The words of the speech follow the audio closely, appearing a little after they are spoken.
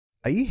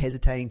Are you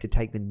hesitating to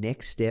take the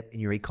next step in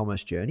your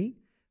e-commerce journey?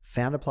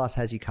 Founder Plus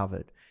has you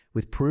covered.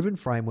 With proven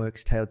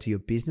frameworks tailored to your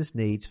business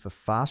needs for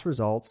fast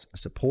results, a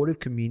supportive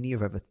community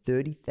of over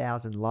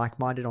 30,000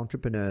 like-minded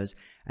entrepreneurs,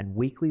 and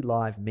weekly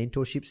live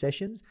mentorship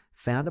sessions,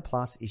 Founder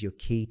Plus is your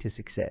key to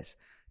success.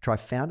 Try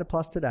Founder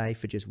Plus today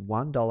for just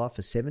 $1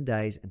 for 7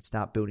 days and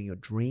start building your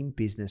dream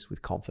business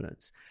with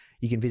confidence.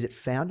 You can visit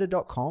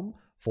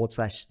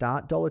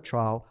founder.com/start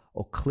 $1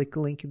 or click the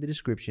link in the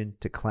description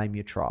to claim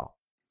your trial.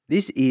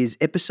 This is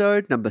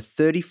episode number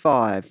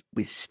 35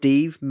 with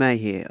Steve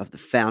Mayher of the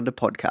Founder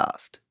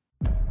Podcast.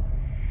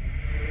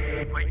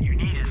 What you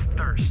need is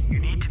thirst. You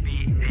need to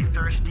be a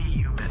thirsty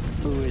human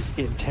who is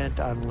intent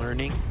on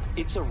learning.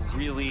 It's a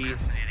really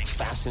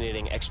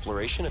fascinating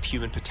exploration of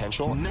human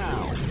potential.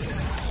 Now,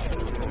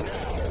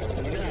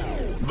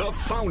 the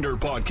Founder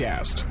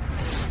Podcast.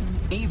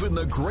 Even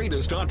the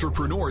greatest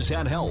entrepreneurs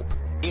had help.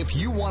 If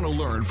you want to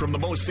learn from the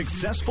most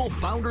successful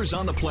founders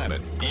on the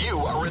planet, you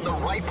are in the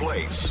right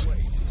place.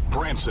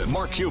 Branson,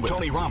 Mark Cuban,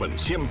 Tony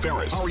Robbins, Tim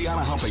Ferriss,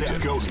 Ariana Huffington,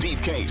 Seth Godin,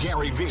 Steve Case,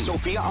 Gary Vee,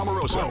 Sophia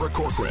Amoruso, Barbara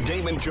Corcoran,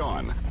 Damon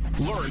John.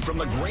 Learn from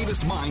the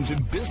greatest minds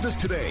in business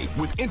today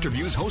with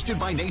interviews hosted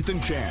by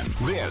Nathan Chan.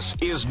 This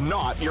is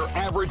not your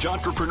average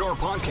entrepreneur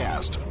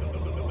podcast.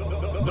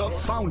 The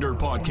Founder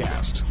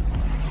Podcast.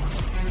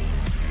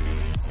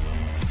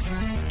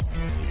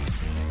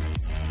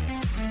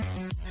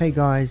 Hey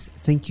guys,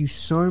 thank you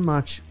so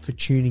much for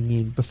tuning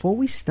in. Before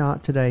we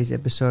start today's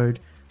episode,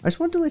 I just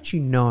want to let you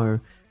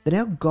know that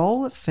our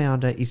goal at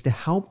Founder is to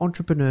help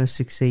entrepreneurs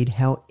succeed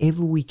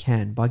however we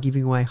can by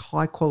giving away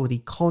high quality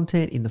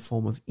content in the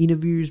form of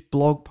interviews,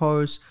 blog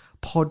posts,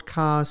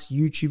 podcasts,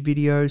 YouTube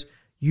videos,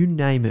 you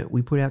name it.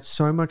 We put out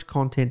so much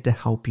content to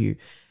help you.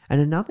 And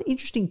another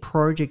interesting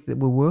project that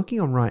we're working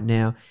on right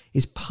now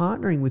is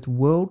partnering with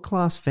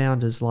world-class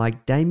founders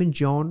like Damon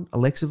John,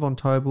 Alexa Von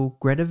Tobel,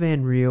 Greta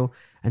Van Riel,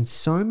 and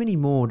so many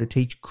more to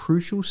teach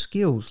crucial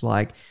skills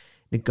like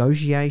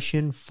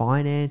negotiation,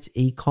 finance,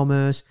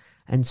 e-commerce,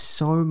 and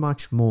so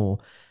much more.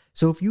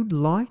 So if you'd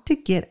like to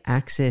get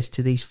access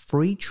to these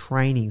free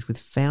trainings with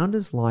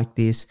founders like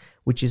this,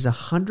 which is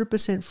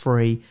 100%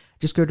 free,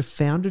 just go to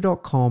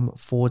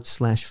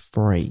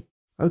founder.com/free.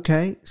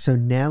 Okay, so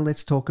now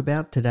let's talk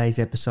about today's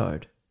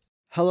episode.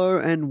 Hello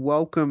and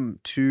welcome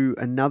to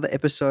another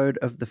episode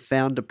of the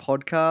Founder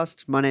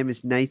Podcast. My name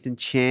is Nathan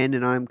Chan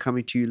and I'm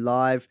coming to you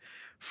live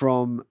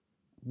from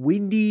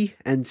windy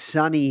and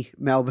sunny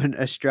Melbourne,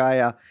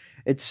 Australia.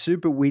 It's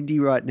super windy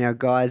right now,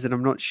 guys, and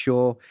I'm not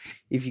sure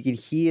if you can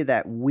hear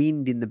that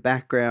wind in the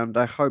background.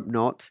 I hope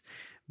not.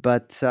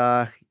 But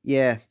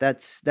yeah,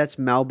 that's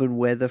Melbourne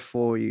weather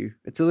for you.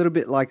 It's a little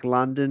bit like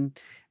London,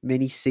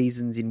 many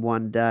seasons in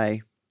one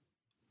day.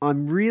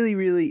 I'm really,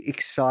 really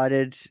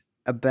excited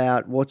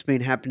about what's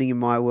been happening in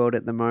my world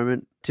at the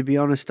moment. To be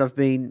honest, I've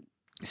been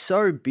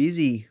so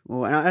busy.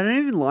 Well, I don't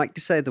even like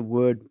to say the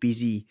word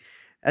busy.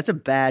 That's a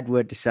bad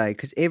word to say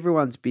because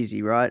everyone's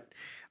busy, right?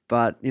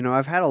 But, you know,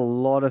 I've had a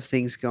lot of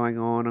things going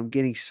on. I'm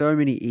getting so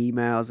many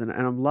emails and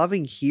I'm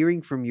loving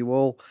hearing from you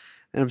all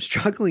and I'm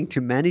struggling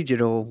to manage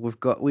it all.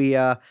 We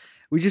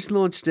just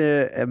launched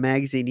a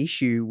magazine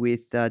issue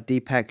with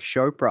Deepak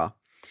Chopra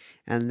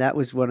and that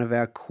was one of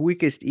our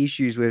quickest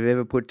issues we've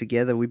ever put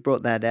together. We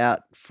brought that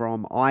out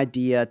from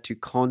idea to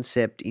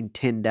concept in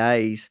 10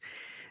 days.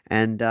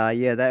 And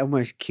yeah, that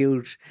almost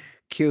killed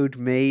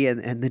me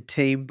and the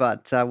team,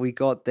 but we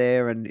got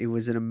there and it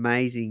was an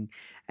amazing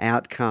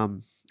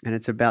outcome. And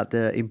it's about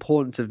the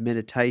importance of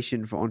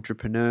meditation for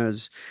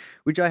entrepreneurs,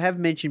 which I have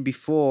mentioned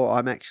before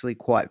I'm actually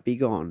quite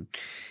big on.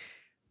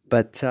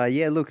 But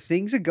yeah, look,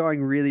 things are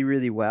going really,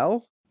 really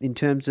well in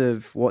terms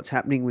of what's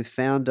happening with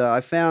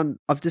Founder.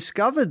 I've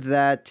discovered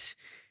that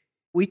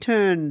we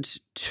turned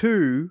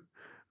 2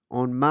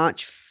 on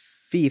March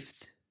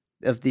 5th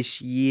of this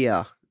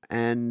year.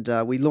 And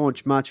we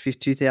launched March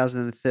 5th,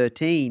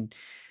 2013.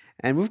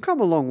 And we've come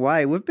a long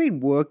way. We've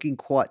been working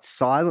quite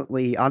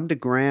silently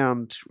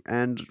underground.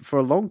 And for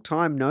a long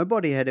time,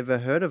 nobody had ever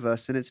heard of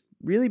us. And it's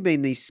really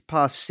been these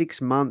past 6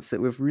 months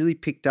that we've really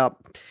picked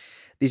up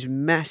this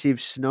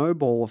massive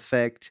snowball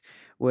effect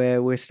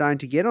where we're starting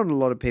to get on a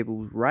lot of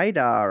people's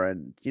radar.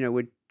 And, you know,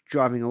 we're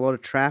driving a lot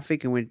of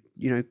traffic and we're,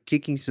 you know,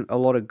 kicking a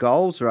lot of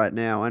goals right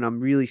now. And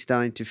I'm really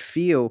starting to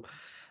feel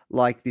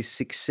like this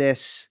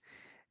success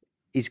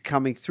is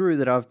coming through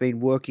that I've been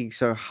working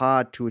so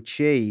hard to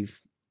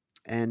achieve.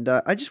 And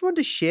I just wanted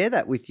to share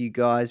that with you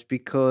guys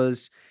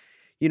because,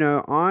 you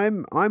know,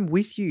 I'm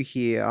with you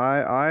here.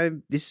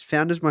 This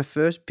Founder's my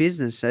first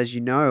business, as you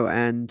know,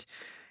 and,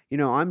 you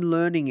know, I'm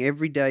learning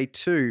every day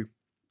too.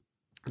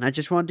 And I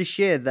just wanted to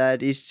share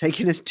that it's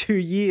taken us 2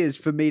 years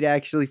for me to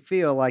actually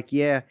feel like,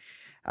 yeah,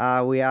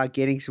 we are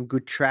getting some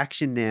good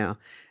traction now,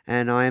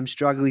 and I am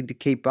struggling to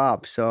keep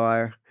up.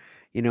 So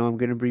I'm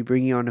going to be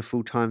bringing on a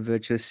full-time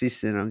virtual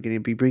assistant. I'm going to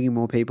be bringing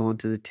more people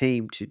onto the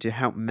team to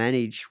help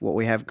manage what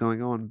we have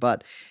going on.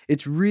 But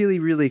it's really,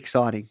 really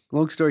exciting.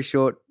 Long story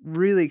short,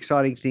 really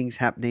exciting things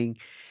happening.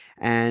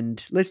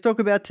 And let's talk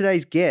about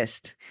today's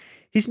guest.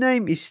 His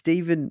name is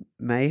Stephen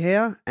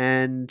Mayher,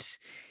 and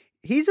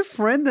he's a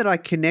friend that I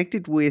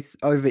connected with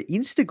over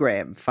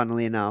Instagram,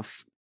 funnily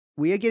enough.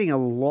 We are getting a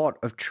lot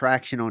of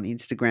traction on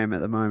Instagram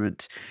at the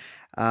moment.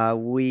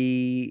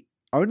 We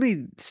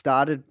only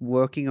started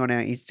working on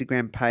our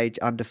Instagram page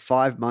under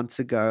 5 months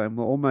ago, and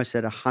we're almost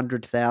at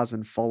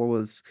 100,000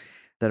 followers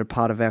that are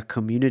part of our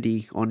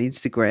community on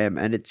Instagram,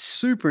 and it's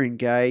super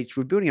engaged.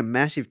 We're building a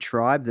massive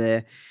tribe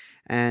there,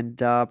 and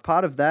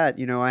part of that,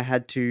 I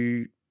had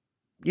to,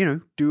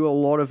 do a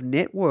lot of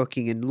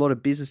networking and a lot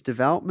of business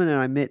development, and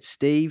I met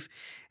Steve,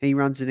 and he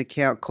runs an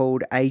account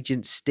called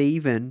Agent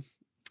Steven,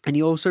 and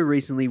he also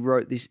recently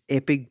wrote this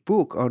epic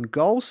book on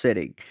goal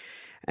setting.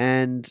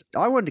 And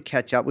I wanted to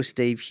catch up with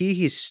Steve, hear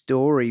his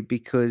story,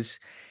 because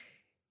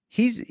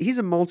he's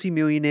a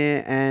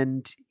multimillionaire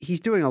and he's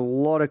doing a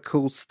lot of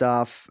cool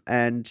stuff.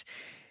 And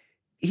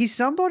he's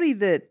somebody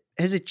that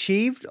has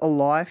achieved a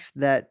life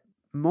that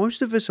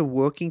most of us are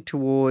working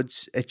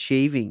towards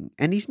achieving.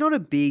 And he's not a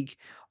big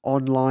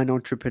online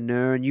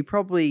entrepreneur. And you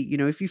probably,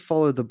 if you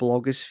follow the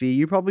blogosphere,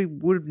 you probably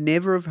would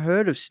never have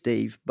heard of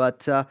Steve.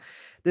 But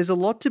there's a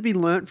lot to be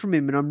learnt from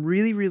him. And I'm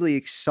really, really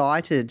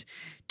excited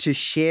to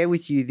share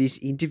with you this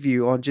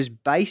interview on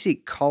just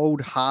basic,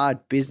 cold,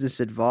 hard business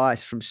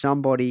advice from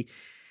somebody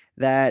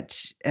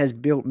that has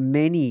built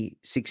many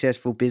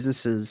successful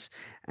businesses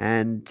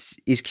and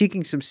is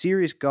kicking some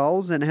serious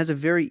goals and has a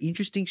very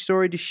interesting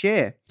story to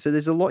share. So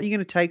there's a lot you're going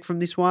to take from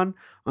this one.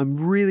 I'm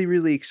really,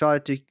 really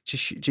excited to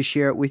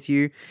share it with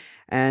you.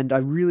 And I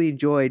really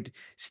enjoyed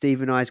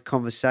Steve and I's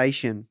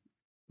conversation.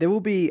 There will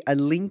be a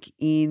link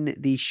in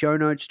the show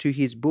notes to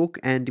his book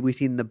and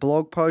within the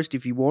blog post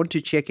if you want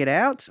to check it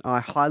out.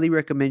 I highly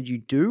recommend you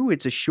do.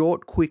 It's a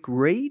short, quick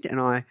read,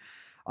 and I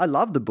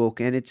love the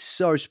book, and it's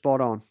so spot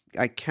on.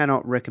 I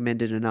cannot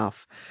recommend it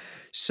enough.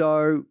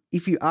 So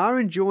if you are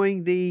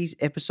enjoying these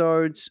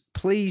episodes,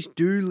 please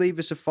do leave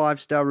us a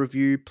 5-star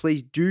review.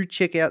 Please do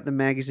check out the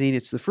magazine.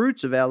 It's the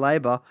fruits of our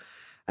labor.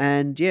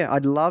 And yeah,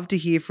 I'd love to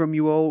hear from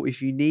you all.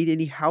 If you need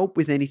any help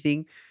with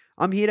anything,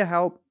 I'm here to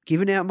help.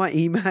 Giving out my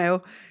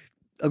email.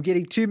 I'm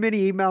getting too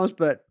many emails,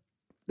 but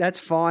that's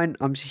fine.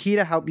 I'm here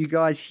to help you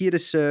guys, here to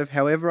serve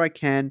however I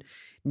can.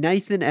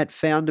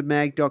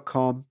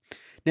 Nathan@foundermag.com.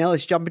 Now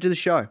let's jump into the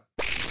show.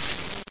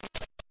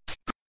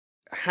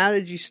 How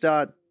did you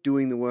start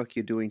doing the work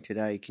you're doing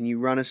today? Can you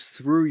run us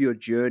through your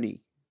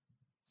journey?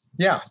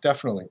 Yeah,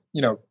 definitely.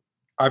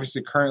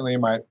 Obviously currently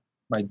my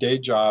day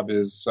job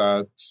is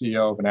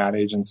CEO of an ad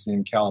agency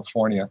in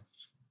California.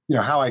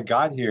 How I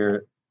got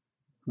here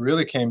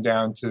really came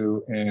down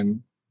to,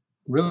 in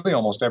really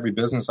almost every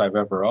business I've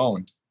ever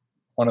owned,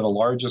 one of the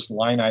largest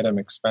line item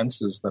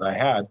expenses that I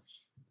had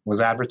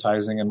was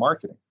advertising and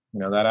marketing.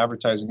 That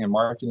advertising and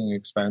marketing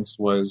expense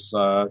was,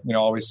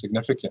 always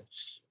significant.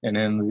 And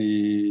in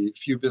the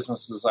few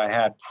businesses I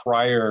had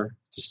prior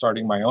to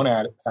starting my own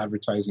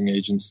advertising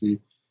agency,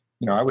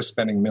 I was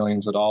spending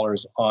millions of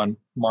dollars on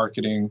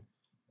marketing,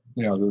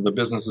 the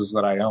businesses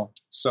that I owned.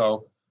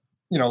 So,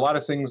 a lot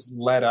of things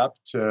led up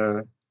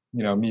to,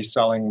 me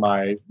selling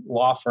my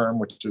law firm,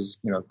 which is,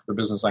 the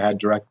business I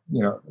had right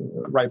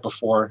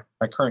before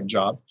my current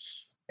job.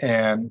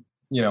 And,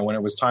 when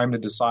it was time to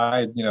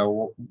decide,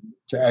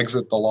 to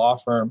exit the law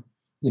firm,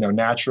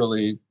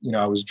 naturally,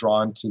 I was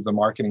drawn to the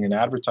marketing and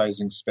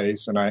advertising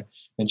space. And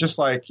just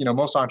like,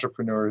 most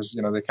entrepreneurs,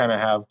 they kind of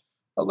have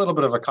a little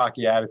bit of a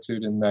cocky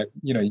attitude in that,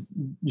 you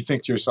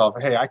think to yourself,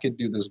 hey, I could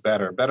do this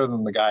better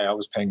than the guy I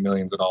was paying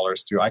millions of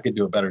dollars to. I could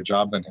do a better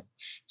job than him.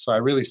 So I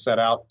really set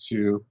out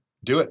to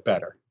do it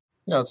better.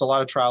 It's a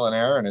lot of trial and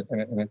error, and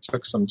it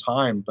took some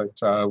time, but,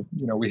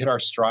 we hit our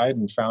stride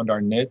and found our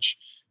niche,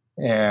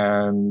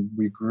 and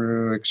we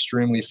grew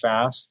extremely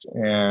fast.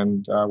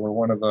 And we're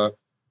one of the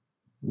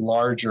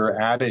larger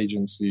ad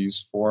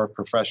agencies for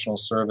professional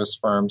service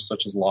firms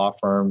such as law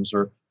firms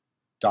or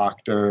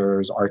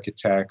doctors,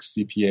 architects,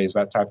 CPAs,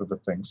 that type of a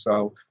thing.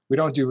 So we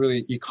don't do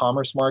really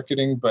e-commerce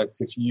marketing, but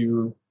if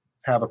you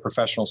have a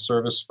professional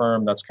service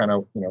firm, that's kind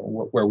of,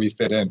 where we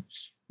fit in.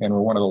 And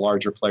we're one of the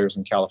larger players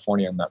in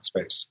California in that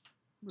space.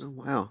 Oh,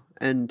 wow.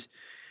 And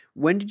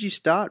when did you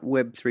start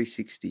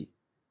Web360?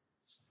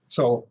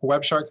 So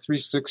WebShark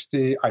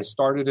 360, I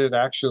started it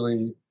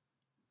actually,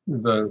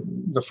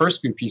 the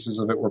first few pieces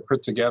of it were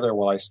put together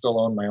while I still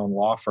owned my own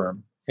law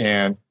firm.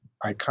 And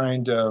I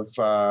kind of,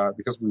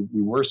 because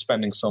we were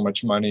spending so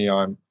much money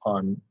on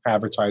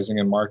advertising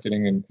and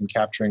marketing and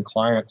capturing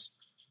clients,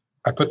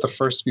 I put the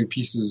first few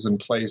pieces in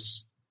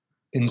place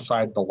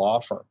inside the law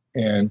firm.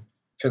 And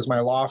as my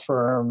law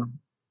firm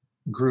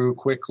grew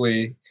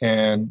quickly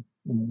and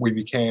we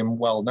became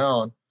well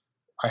known,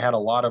 I had a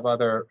lot of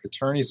other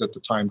attorneys at the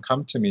time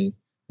come to me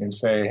and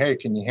say, hey,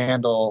 can you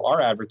handle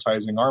our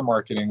advertising, our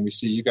marketing? We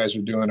see you guys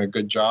are doing a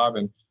good job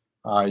and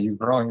you're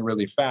growing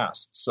really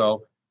fast.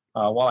 So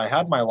while I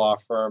had my law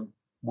firm,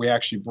 we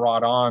actually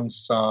brought on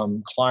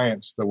some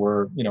clients that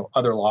were,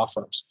 other law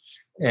firms.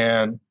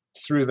 And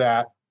through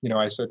that,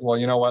 I said, well,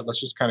 you know what, let's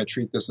just kind of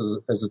treat this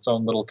as its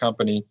own little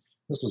company.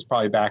 This was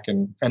probably back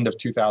in end of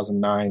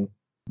 2009,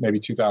 maybe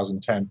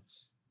 2010.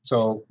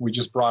 So we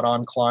just brought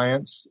on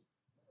clients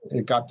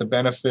It got the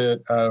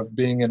benefit of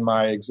being in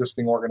my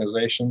existing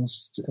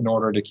organizations in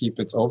order to keep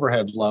its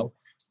overhead low.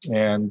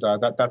 And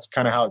that's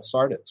kind of how it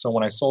started. So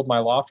when I sold my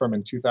law firm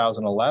in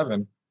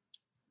 2011,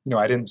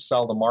 I didn't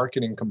sell the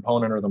marketing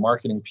component or the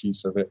marketing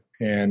piece of it.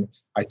 And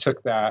I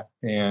took that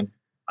and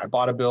I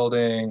bought a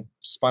building,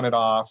 spun it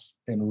off,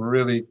 and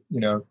really,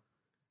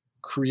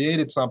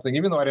 created something,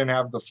 even though I didn't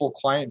have the full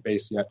client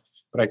base yet,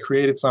 but I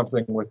created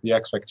something with the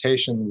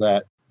expectation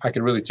that I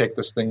could really take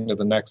this thing to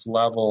the next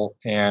level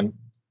and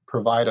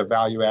provide a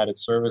value-added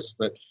service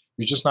that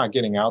you're just not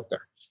getting out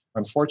there.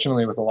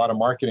 Unfortunately, with a lot of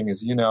marketing,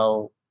 as you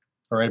know,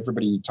 or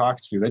everybody you talk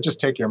to, they just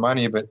take your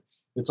money, but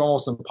it's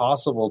almost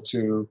impossible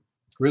to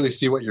really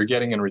see what you're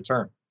getting in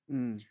return.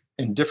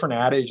 And different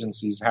ad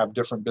agencies have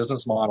different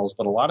business models,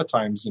 but a lot of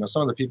times,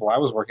 some of the people I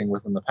was working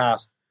with in the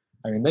past,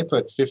 they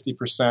put 50%,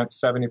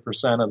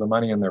 70% of the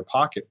money in their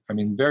pocket.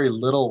 Very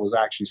little was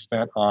actually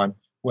spent on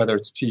whether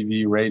it's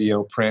TV,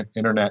 radio, print,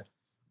 internet.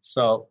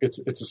 So it's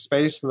a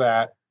space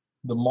that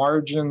the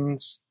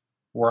margins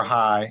were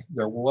high.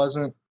 There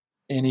wasn't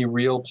any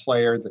real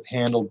player that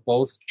handled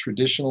both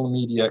traditional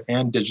media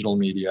and digital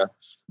media,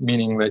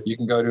 meaning that you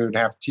can go to and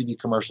have TV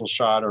commercial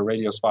shot or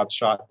radio spot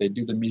shot. They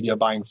do the media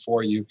buying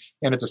for you.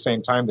 And at the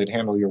same time, they'd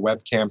handle your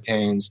web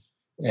campaigns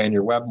and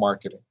your web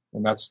marketing.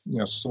 And that's,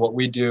 so what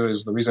we do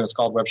is the reason it's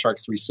called WebShark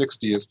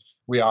 360 is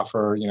we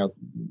offer,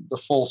 the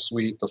full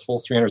suite, the full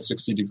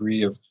 360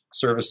 degree of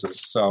services.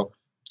 So,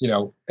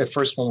 at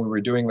first when we were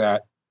doing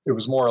that, it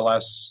was more or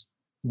less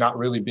not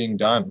really being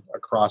done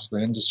across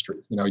the industry.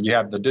 You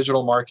had the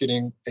digital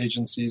marketing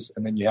agencies,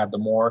 and then you had the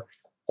more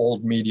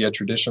old media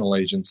traditional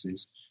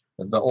agencies.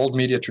 The old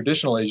media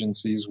traditional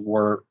agencies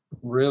were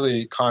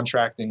really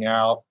contracting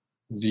out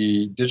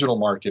the digital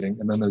marketing,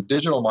 and then the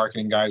digital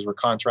marketing guys were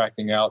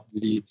contracting out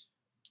the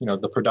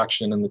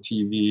production and the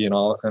TV and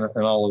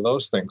all of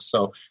those things.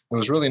 So there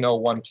was really no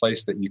one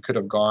place that you could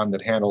have gone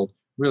that handled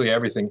really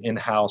everything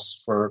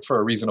in-house for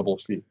a reasonable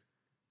fee.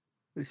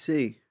 I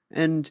see.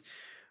 And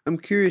I'm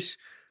curious,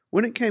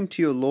 when it came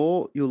to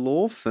your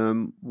law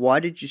firm, why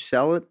did you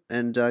sell it?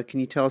 And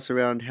can you tell us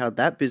around how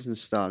that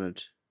business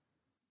started?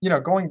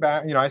 Going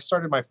back, I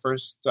started my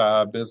first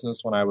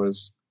business when I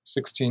was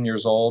 16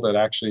 years old. It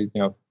actually,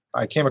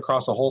 I came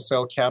across a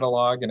wholesale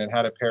catalog and it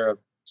had a pair of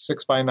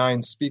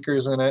 6x9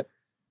 speakers in it.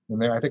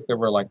 And I think they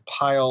were like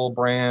Pyle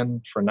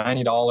brand for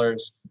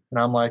 $90.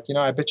 And I'm like,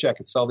 I bet you I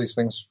could sell these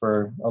things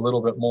for a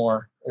little bit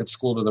more at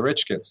school to the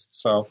rich kids.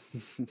 So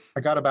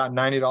I got about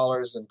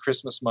 $90 in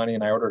Christmas money,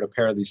 and I ordered a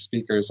pair of these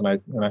speakers.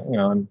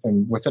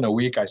 And within a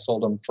week, I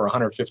sold them for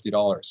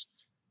 $150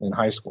 in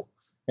high school.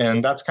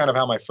 And that's kind of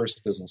how my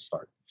first business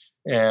started.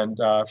 And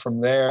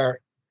from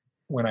there,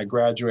 when I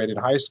graduated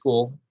high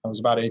school, I was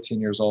about 18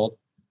 years old.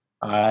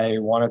 I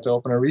wanted to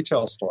open a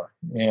retail store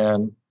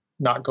and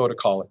not go to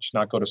college,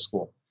 not go to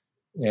school.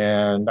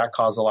 And that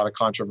caused a lot of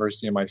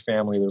controversy in my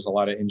family. There's a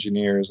lot of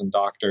engineers and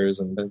doctors,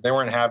 and they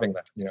weren't having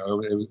that.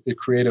 It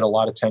created a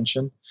lot of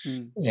tension.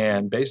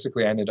 And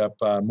basically I ended up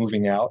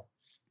moving out.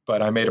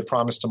 But I made a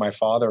promise to my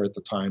father at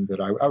the time that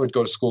I would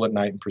go to school at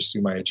night and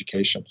pursue my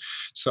education.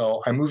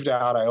 So I moved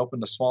out. I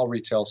opened a small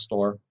retail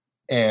store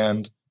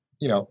and,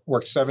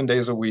 worked 7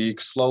 days a week.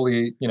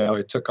 Slowly,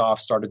 it took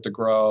off, started to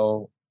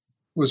grow.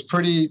 It was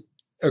pretty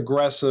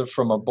aggressive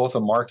from both a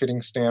marketing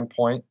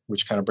standpoint,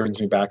 which kind of brings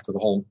me back to the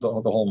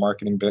whole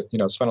marketing bit.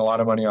 Spent a lot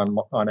of money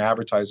on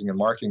advertising and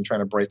marketing,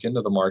 trying to break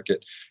into the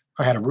market.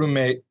 I had a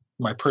roommate.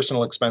 My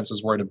personal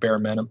expenses were at a bare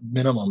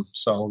minimum.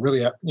 So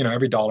really,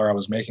 every dollar I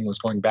was making was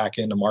going back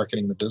into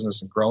marketing the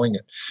business and growing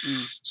it.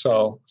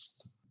 So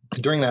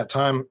during that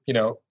time,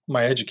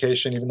 my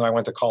education, even though I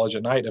went to college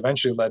at night,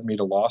 eventually led me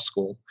to law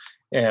school.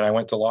 And I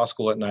went to law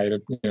school at night.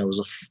 It was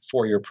a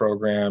 4-year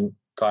program,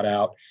 got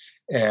out.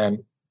 And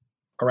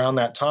around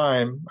that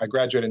time, I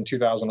graduated in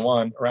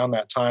 2001. Around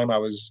that time, I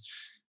was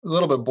a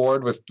little bit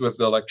bored with the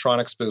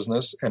electronics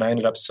business, and I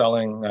ended up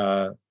selling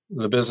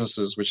the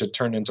businesses, which had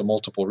turned into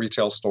multiple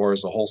retail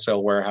stores, a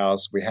wholesale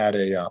warehouse. We had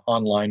a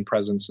online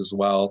presence as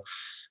well,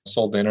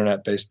 sold the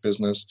internet-based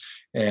business,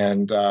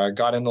 and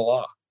got into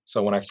law.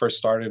 So when I first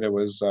started, it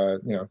was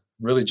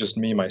really just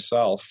me,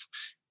 myself.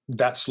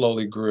 That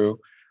slowly grew.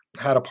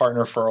 Had a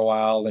partner for a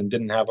while and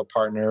didn't have a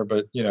partner,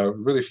 but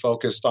really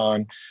focused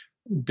on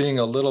being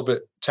a little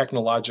bit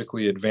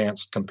technologically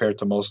advanced compared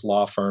to most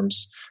law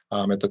firms.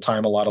 At the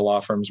time, a lot of law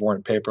firms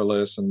weren't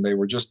paperless, and they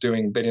were just they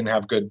didn't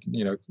have good,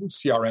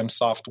 CRM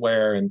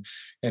software. And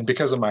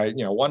because of my,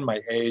 one,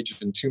 my age,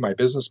 and two, my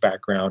business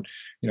background,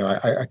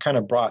 I kind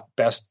of brought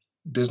best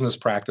business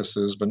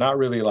practices, but not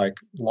really like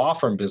law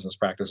firm business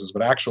practices,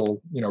 but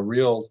actual,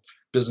 real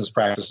business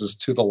practices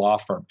to the law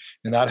firm.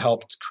 And that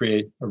helped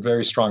create a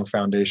very strong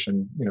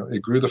foundation.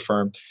 It grew the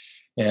firm.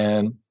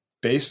 And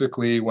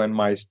basically when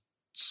my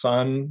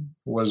son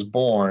was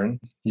born,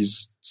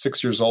 he's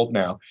 6 years old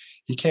now,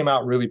 he came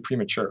out really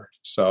premature.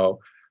 So,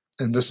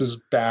 and this is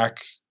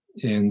back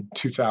in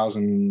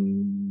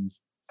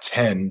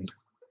 2010.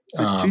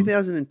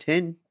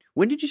 2010.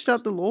 When did you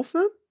start the law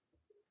firm?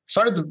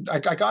 I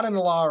got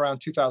into law around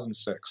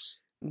 2006.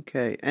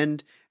 Okay.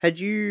 And had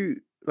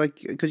you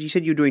like, because you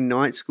said you were doing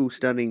night school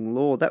studying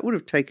law, that would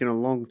have taken a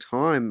long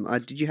time.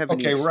 Did you have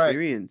any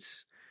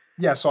experience?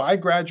 Right. Yeah, so I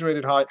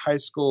graduated high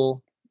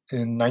school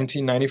in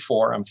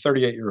 1994. I'm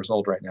 38 years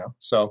old right now.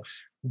 So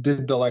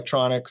did the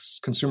electronics,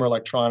 consumer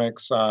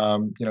electronics,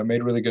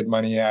 made really good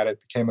money at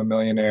it, became a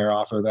millionaire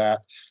off of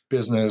that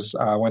business,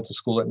 went to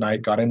school at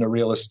night, got into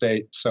real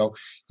estate. So,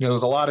 there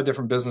was a lot of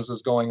different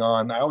businesses going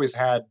on. I always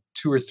had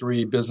 2 or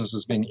 3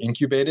 businesses being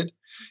incubated,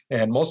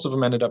 and most of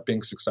them ended up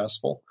being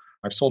successful.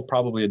 I've sold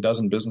probably a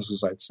dozen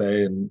businesses, I'd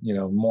say, and,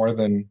 more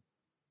than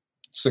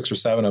 6 or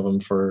 7 of them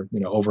for,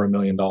 over $1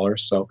 million.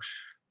 So,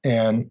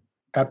 and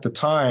at the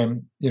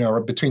time,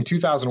 between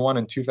 2001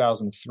 and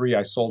 2003,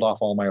 I sold off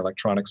all my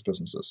electronics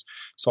businesses.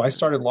 So I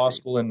started law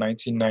school in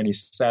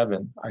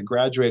 1997. I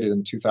graduated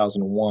in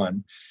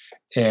 2001,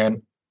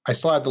 and I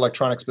still had the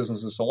electronics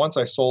businesses. So once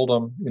I sold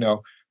them,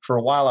 for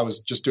a while I was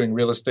just doing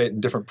real estate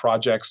and different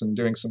projects and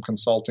doing some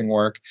consulting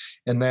work.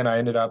 And then I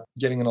ended up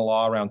getting into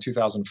law around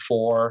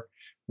 2004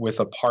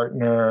 with a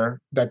partner.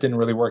 That didn't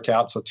really work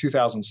out. So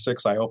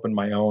 2006, I opened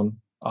my own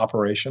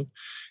operation.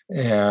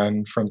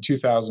 And from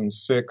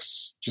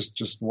 2006,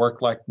 just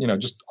worked like,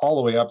 just all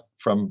the way up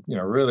from,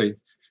 really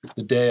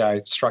the day I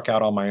struck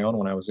out on my own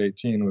when I was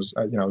 18 was,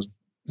 I was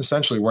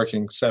essentially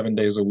working 7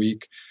 days a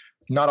week.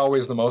 Not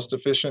always the most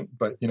efficient,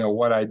 but,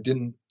 what I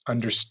didn't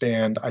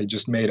understand, I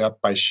just made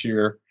up by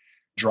sheer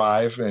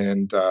drive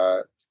and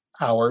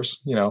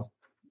hours.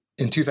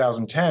 In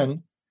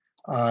 2010,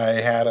 I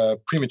had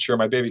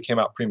my baby came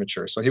out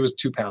premature. So he was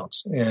 2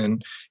 pounds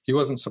and he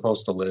wasn't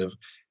supposed to live.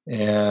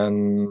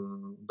 And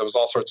there was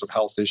all sorts of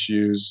health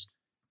issues.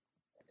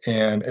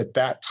 And at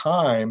that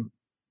time,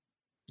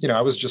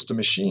 I was just a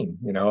machine,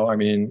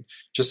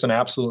 just an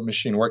absolute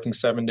machine, working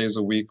 7 days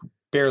a week,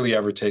 barely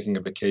ever taking a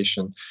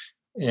vacation.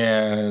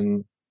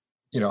 And,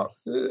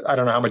 I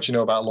don't know how much you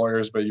know about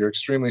lawyers, but you're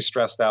extremely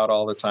stressed out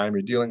all the time.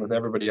 You're dealing with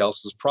everybody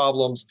else's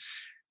problems.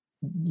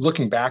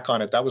 Looking back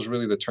on it, that was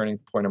really the turning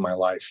point of my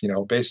life.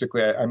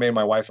 Basically, I made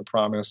my wife a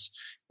promise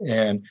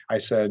and I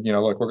said,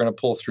 look, we're going to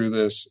pull through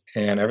this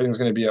and everything's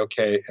going to be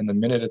okay. And the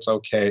minute it's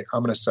okay,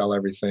 I'm going to sell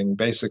everything.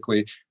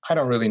 Basically, I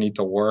don't really need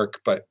to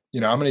work, but,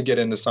 I'm going to get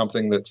into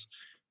something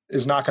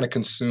is not going to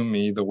consume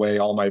me the way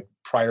all my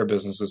prior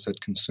businesses had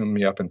consumed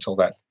me up until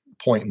that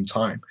point in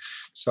time.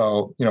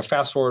 So,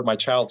 fast forward, my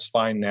child's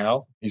fine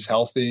now. He's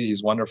healthy.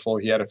 He's wonderful.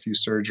 He had a few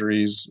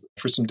surgeries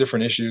for some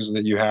different issues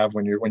that you have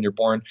when you're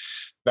born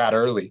that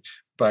early.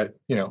 But,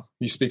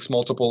 he speaks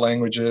multiple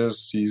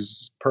languages.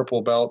 He's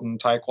purple belt in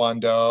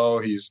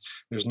Taekwondo.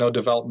 There's no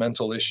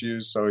developmental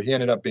issues. So he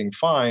ended up being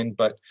fine,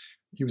 but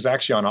he was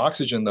actually on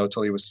oxygen though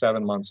till he was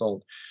 7 months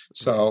old.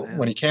 So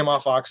when he came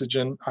off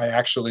oxygen, I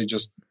actually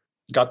just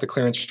got the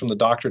clearance from the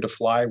doctor to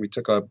fly. We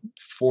took a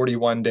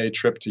 41-day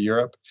trip to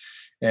Europe.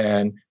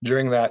 And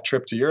during that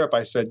trip to Europe,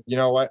 I said, you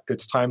know what,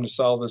 it's time to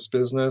sell this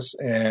business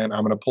and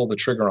I'm going to pull the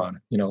trigger on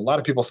it. A lot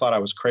of people thought I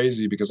was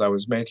crazy because I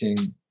was making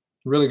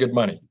really good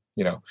money.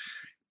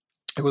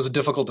 It was a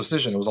difficult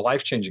decision. It was a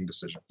life-changing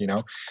decision,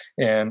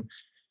 and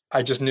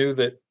I just knew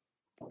that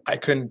I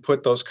couldn't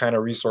put those kind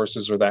of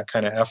resources or that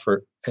kind of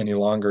effort any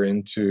longer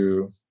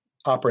into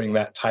operating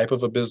that type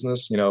of a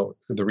business.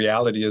 The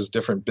reality is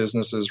different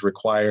businesses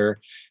require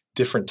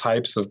different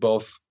types of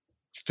both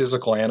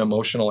physical and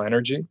emotional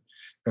energy.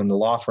 And the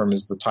law firm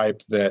is the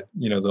type that,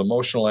 the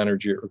emotional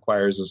energy it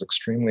requires is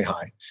extremely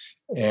high.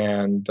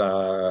 And,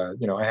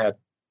 I had,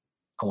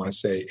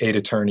 8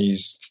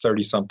 attorneys,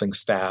 30-something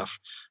staff,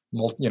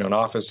 an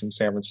office in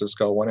San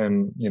Francisco, one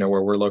in,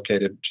 where we're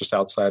located just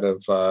outside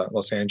of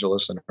Los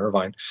Angeles and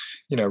Irvine,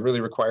 really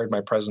required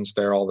my presence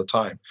there all the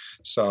time.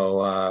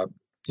 So,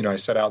 I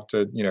set out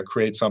to,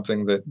 create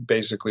something that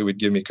basically would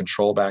give me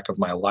control back of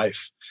my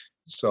life.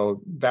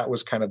 So that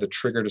was kind of the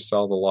trigger to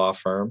sell the law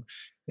firm.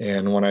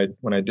 And when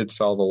I did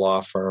sell the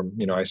law firm,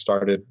 I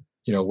started,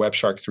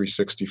 WebShark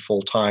 360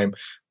 full time,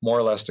 more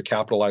or less to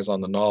capitalize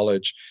on the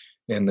knowledge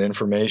and the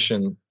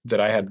information that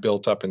I had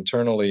built up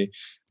internally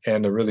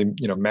and to really,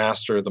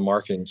 master the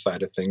marketing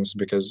side of things.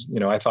 Because,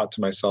 I thought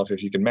to myself,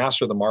 if you can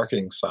master the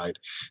marketing side,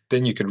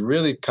 then you could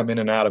really come in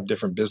and out of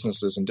different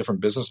businesses and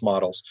different business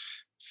models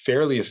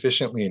fairly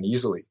efficiently and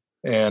easily.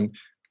 And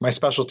my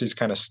specialty is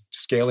kind of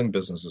scaling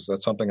businesses.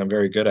 That's something I'm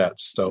very good at.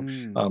 So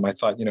I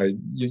thought,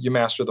 you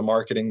master the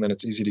marketing, then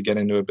it's easy to get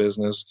into a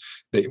business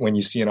that when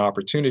you see an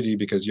opportunity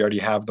because you already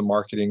have the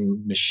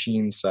marketing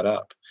machine set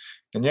up.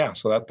 And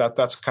so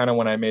that's kind of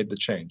when I made the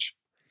change.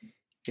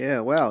 Yeah,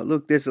 wow.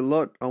 Look, there's a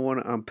lot I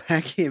want to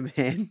unpack here,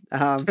 man.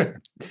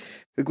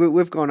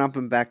 We've gone up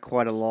and back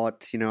quite a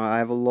lot. I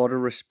have a lot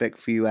of respect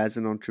for you as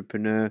an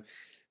entrepreneur.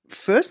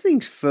 First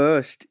things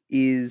first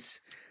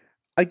is,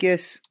 I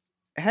guess,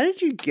 how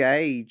did you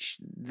gauge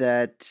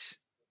that,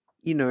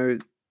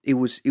 it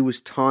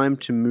was time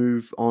to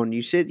move on?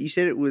 You said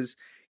it was,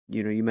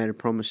 you made a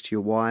promise to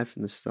your wife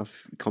and the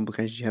stuff,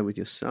 complications you had with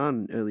your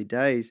son early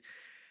days.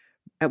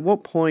 At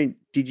what point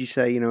did you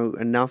say,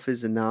 enough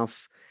is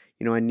enough?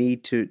 I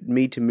need to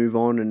move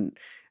on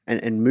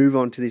and move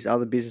on to this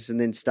other business and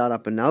then start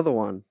up another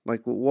one?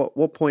 Like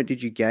what point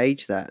did you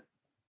gauge that?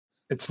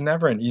 It's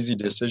never an easy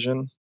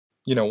decision.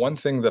 one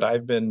thing that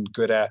I've been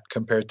good at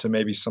compared to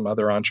maybe some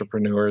other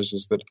entrepreneurs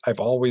is that I've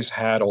always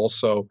had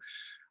also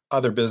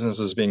other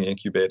businesses being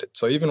incubated.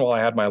 So even while I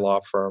had my law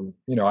firm,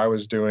 I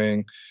was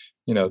doing,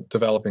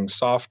 developing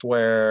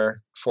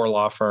software for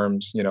law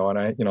firms, and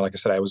I, like I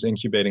said, I was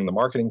incubating the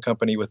marketing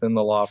company within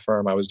the law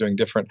firm. I was doing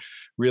different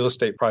real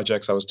estate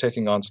projects. I was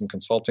taking on some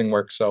consulting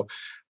work. So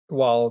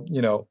while,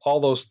 all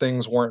those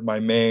things weren't my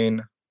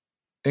main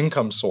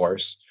income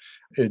source,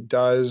 it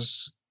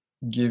does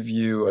give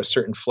you a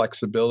certain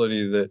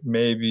flexibility that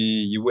maybe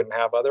you wouldn't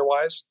have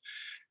otherwise.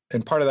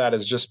 And part of that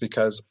is just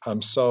because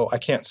I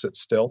can't sit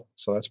still.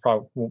 So that's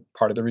probably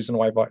part of the reason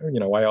why,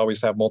 why I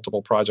always have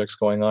multiple projects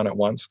going on at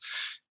once.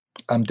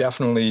 I'm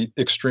definitely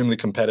extremely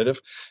competitive.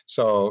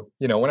 So,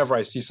 whenever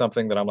I see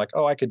something that I'm like,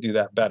 oh, I could do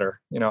that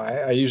better,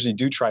 I usually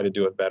do try to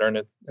do it better.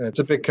 And it's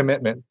a big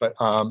commitment. But,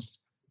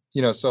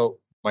 so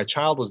my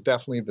child was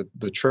definitely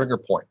the trigger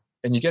point.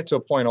 And you get to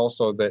a point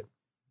also that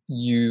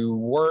you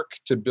work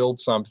to build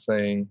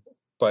something,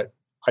 but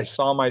I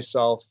saw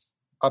myself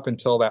up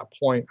until that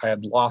point, I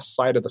had lost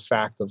sight of the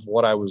fact of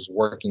what I was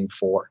working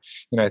for.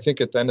 I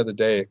think at the end of the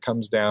day, it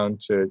comes down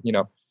to,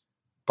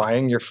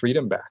 buying your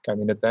freedom back. I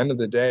mean, at the end of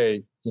the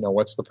day,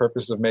 what's the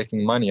purpose of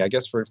making money? I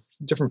guess for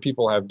different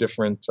people have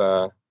different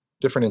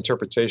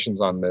interpretations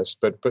on this,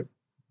 but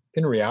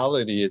in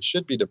reality, it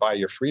should be to buy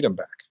your freedom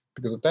back,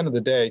 because at the end of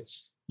the day,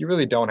 you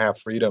really don't have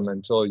freedom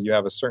until you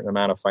have a certain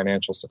amount of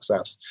financial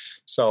success.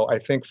 So I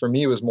think for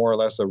me, it was more or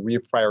less a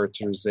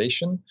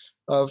reprioritization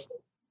of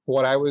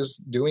what I was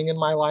doing in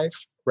my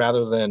life,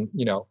 rather than,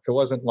 it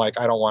wasn't like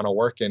I don't want to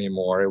work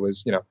anymore. It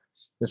was,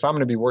 if I'm going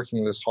to be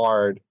working this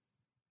hard,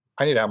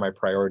 I need to have my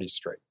priorities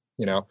straight,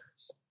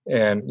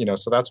 and,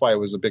 so that's why it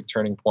was a big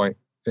turning point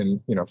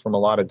in, from a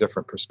lot of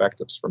different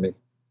perspectives for me.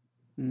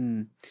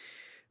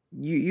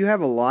 You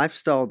have a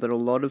lifestyle that a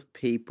lot of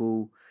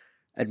people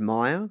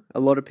admire. A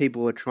lot of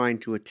people are trying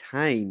to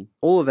attain.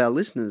 All of our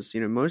listeners,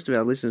 most of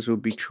our listeners will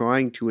be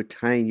trying to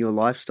attain your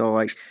lifestyle.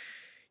 Like,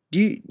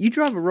 you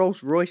drive a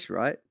Rolls Royce,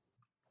 right?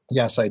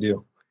 Yes, I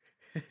do.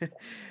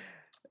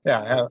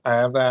 Yeah, I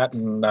have that,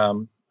 and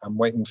I'm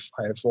waiting.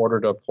 I've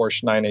ordered a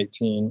Porsche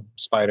 918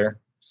 Spyder.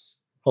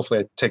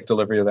 Hopefully, I take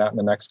delivery of that in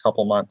the next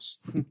couple months.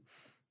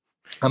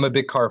 I'm a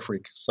big car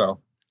freak,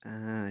 so.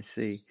 I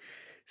see.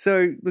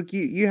 So, look,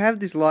 you have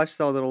this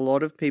lifestyle that a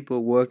lot of people are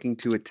working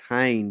to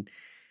attain,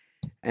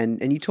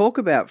 and you talk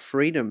about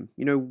freedom.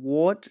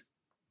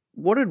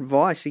 What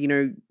advice?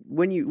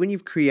 When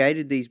you've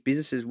created these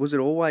businesses, was it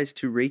always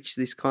to reach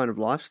this kind of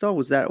lifestyle?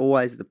 Was that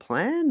always the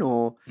plan,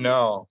 or?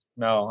 No.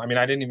 I mean,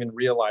 I didn't even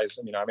realize.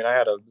 I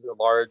had a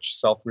large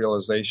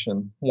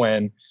self-realization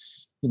when,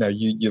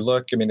 you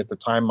look. I mean, at the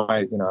time,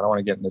 I don't want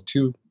to get into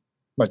too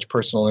much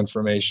personal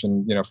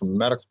information, from a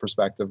medical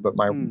perspective, but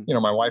my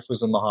wife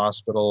was in the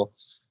hospital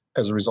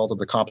as a result of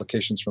the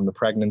complications from the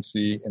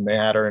pregnancy, and they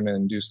had her in an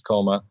induced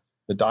coma.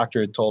 The doctor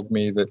had told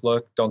me that,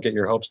 look, don't get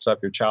your hopes up.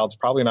 Your child's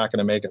probably not going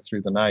to make it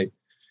through the night.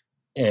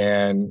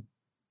 And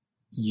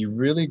you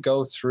really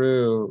go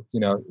through,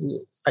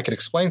 I could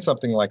explain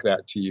something like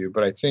that to you,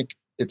 but I think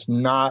it's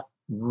not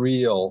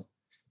real,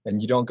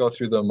 and you don't go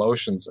through the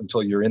emotions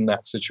until you're in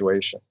that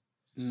situation.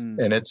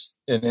 And it's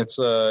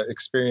a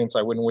experience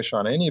I wouldn't wish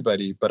on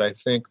anybody, but I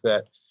think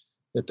that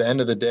at the end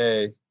of the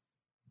day,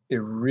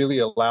 it really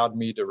allowed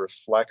me to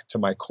reflect to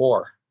my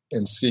core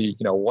and see,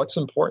 what's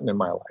important in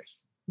my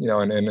life,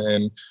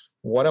 and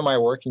what am I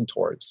working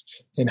towards,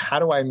 and how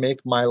do I make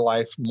my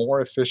life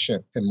more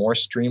efficient and more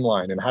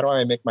streamlined, and how do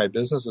I make my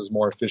businesses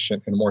more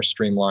efficient and more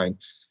streamlined,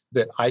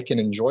 that I can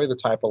enjoy the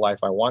type of life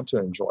I want to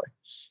enjoy.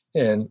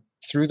 And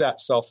through that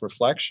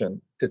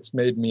self-reflection, it's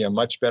made me a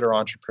much better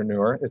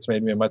entrepreneur. It's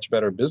made me a much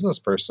better business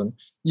person,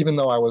 even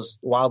though I was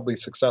wildly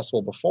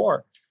successful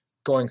before.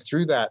 Going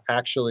through that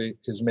actually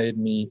has made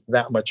me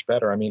that much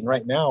better. I mean,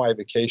 right now I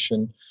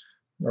vacation,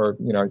 or,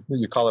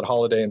 you call it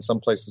holiday in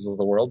some places of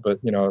the world, but,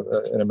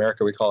 in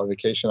America, we call it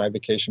vacation. I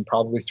vacation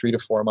probably 3 to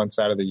 4 months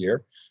out of the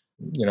year.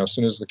 As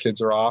soon as the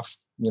kids are off,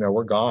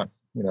 we're gone,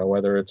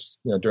 whether it's,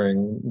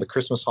 during the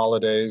Christmas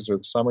holidays or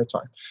the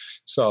summertime.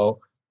 So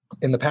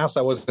in the past,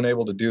 I wasn't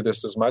able to do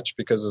this as much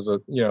because as a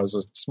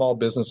small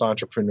business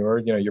entrepreneur,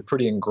 you're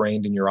pretty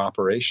ingrained in your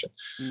operation.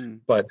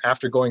 But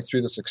after going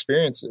through this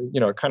experience,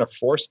 it kind of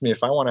forced me,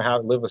 if I want to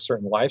live a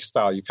certain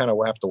lifestyle, you kind of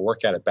have to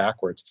work at it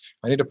backwards.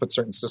 I need to put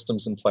certain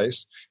systems in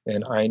place,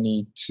 and I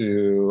need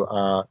to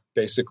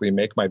basically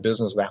make my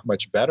business that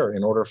much better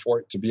in order for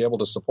it to be able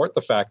to support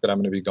the fact that I'm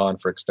going to be gone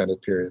for extended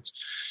periods.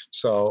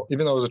 So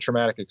even though it was a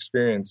traumatic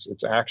experience,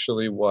 it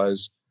actually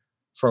was,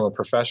 from a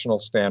professional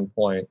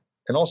standpoint,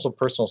 and also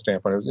personal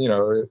standpoint,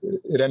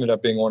 it ended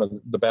up being one of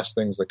the best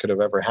things that could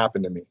have ever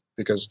happened to me,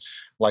 because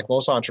like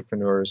most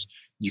entrepreneurs,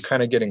 you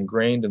kind of get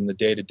ingrained in the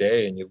day to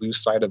day, and you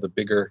lose sight of the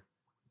bigger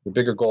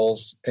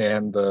goals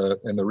and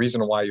the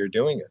reason why you're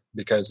doing it,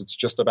 because it's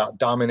just about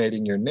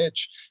dominating your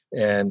niche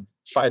and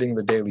fighting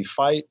the daily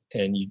fight,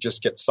 and you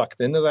just get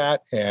sucked into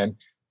that, and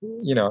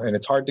and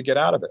it's hard to get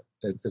out of it.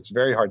 It's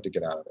very hard to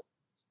get out of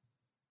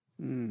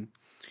it.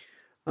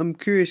 I'm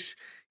curious.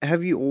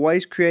 have you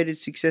always created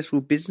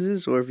successful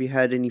businesses, or have you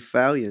had any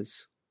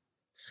failures?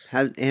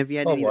 Have you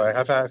had any? Boy,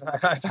 I've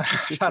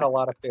had a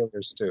lot of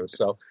failures too.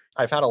 So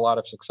I've had a lot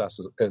of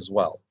successes as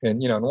well.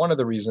 And, and one of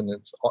the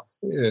reasons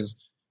is,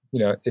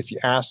 if you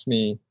ask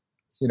me,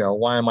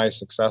 why am I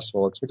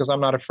successful? It's because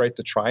I'm not afraid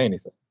to try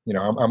anything.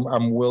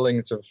 I'm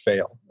willing to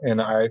fail.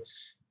 And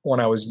when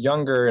I was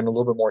younger and a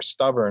little bit more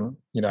stubborn,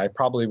 I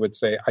probably would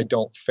say I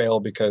don't fail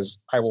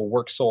because I will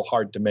work so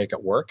hard to make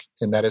it work.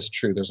 And that is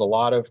true. There's a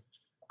lot of,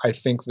 I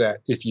think that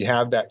if you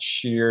have that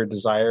sheer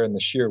desire and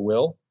the sheer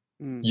will,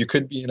 you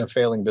could be in a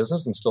failing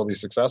business and still be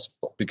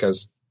successful,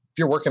 because if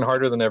you're working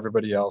harder than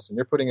everybody else and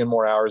you're putting in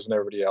more hours than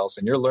everybody else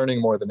and you're learning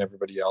more than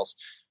everybody else,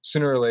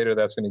 sooner or later,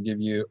 that's going to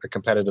give you a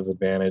competitive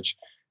advantage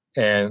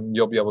and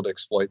you'll be able to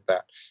exploit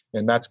that.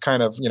 And that's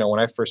kind of, when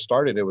I first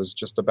started, it was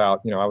just about,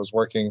 I was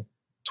working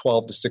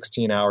 12 to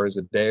 16 hours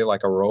a day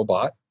like a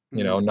robot,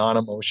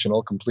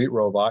 non-emotional, complete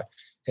robot.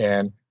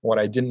 And what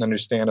I didn't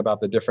understand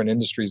about the different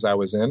industries I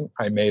was in,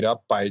 I made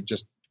up by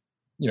just,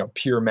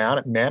 pure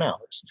man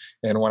hours.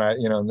 And when I,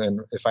 and then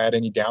if I had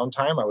any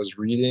downtime, I was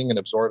reading and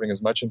absorbing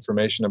as much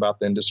information about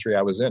the industry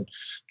I was in.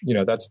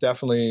 That's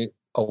definitely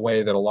a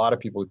way that a lot of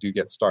people do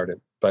get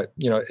started. But,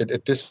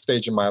 at this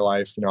stage in my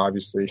life,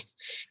 obviously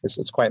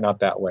it's quite not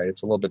that way.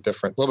 It's a little bit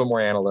different, a little bit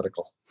more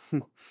analytical.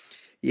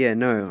 Yeah,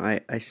 no, I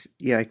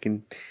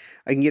can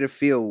get a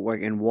feel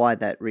and why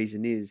that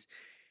reason is.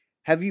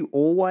 Have you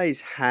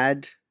always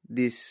had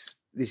this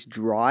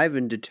drive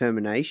and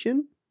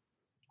determination?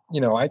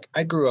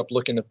 I grew up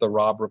looking at the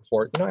Robb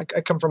Report. I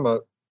come from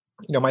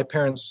my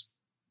parents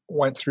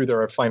went through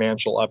their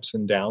financial ups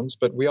and downs,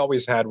 but we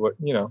always had what,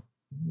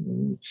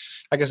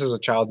 I guess as a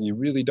child, you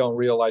really don't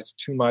realize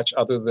too much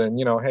other than,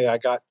 hey, I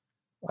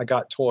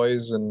got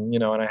toys and,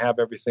 and I have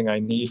everything I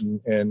need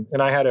and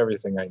I had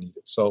everything I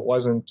needed. So it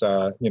wasn't,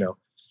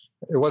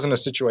 it wasn't a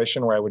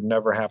situation where I would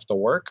never have to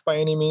work by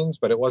any means,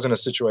 but it wasn't a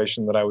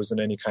situation that I was in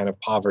any kind of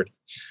poverty.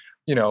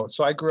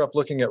 So I grew up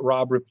looking at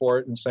Robb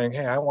Report and saying,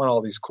 hey, I want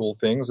all these cool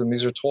things and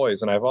these are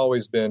toys. And I've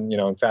always been,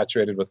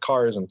 infatuated with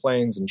cars and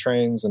planes and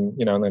trains. And,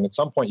 and then at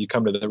some point you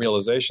come to the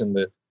realization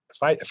that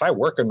if I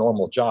work a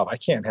normal job, I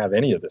can't have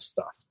any of this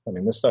stuff. I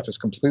mean, this stuff is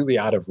completely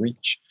out of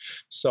reach.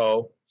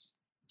 So,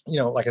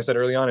 like I said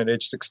early on at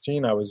age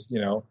 16, I was,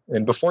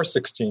 and before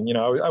 16,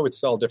 I would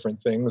sell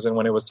different things. And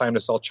when it was time to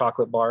sell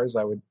chocolate bars,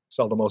 I would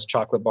sell the most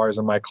chocolate bars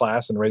in my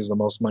class and raise the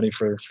most money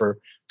for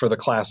the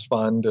class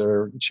fund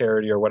or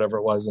charity or whatever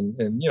it was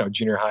in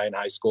junior high and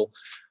high school.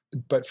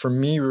 But for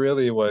me,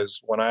 really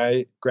was when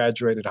I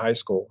graduated high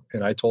school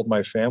and I told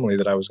my family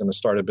that I was going to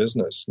start a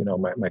business.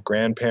 My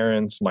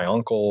grandparents, my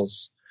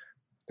uncles,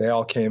 they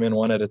all came in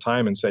one at a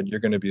time and said, you're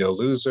going to be a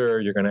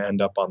loser. You're going to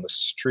end up on the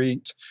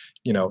street.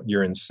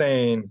 You're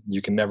insane.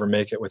 You can never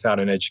make it without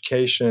an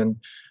education.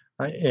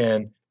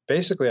 And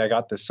basically, I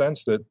got the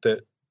sense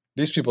that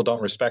these people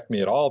don't respect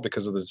me at all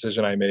because of the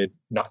decision I made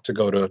not to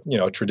go to,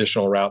 a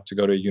traditional route to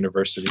go to a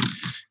university.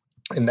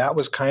 And that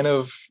was kind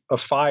of a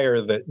fire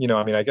that,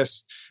 I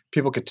guess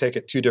people could take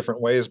it two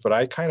different ways, but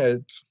I kind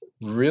of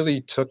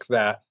really took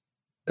that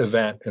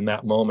event in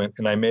that moment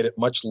and I made it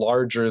much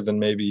larger than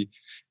maybe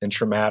and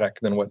traumatic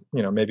than what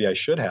maybe I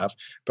should have,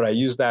 but I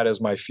used that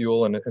as my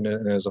fuel and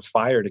as a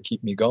fire to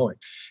keep me going.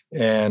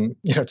 And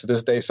to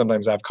this day,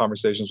 sometimes I have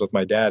conversations with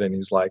my dad and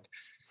he's like,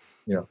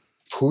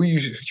 who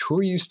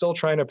are you still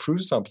trying to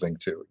prove something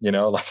to?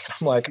 I'm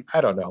like,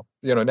 I don't know.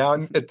 Now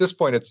at this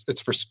point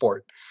it's for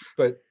sport,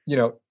 but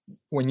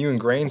when you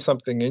ingrain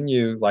something in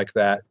you like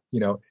that,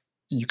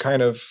 you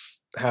kind of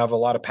have a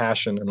lot of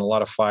passion and a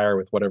lot of fire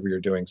with whatever you're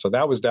doing. So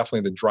that was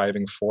definitely the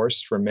driving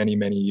force for many,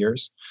 many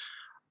years.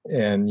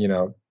 And,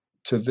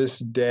 to this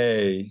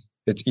day,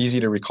 it's easy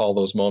to recall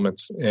those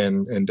moments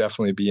and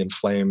definitely be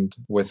inflamed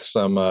with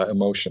some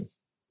emotion.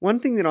 One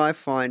thing that I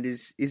find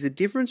is a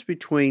difference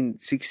between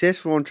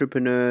successful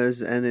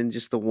entrepreneurs and then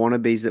just the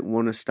wannabes that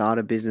want to start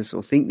a business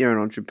or think they're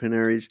an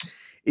entrepreneur is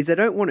they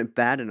don't want it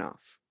bad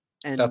enough.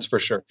 And that's for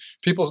sure.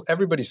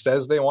 Everybody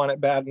says they want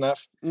it bad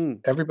enough.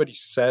 Everybody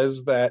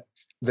says that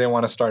they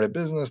want to start a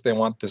business. They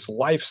want this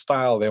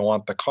lifestyle. They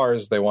want the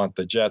cars. They want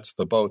the jets,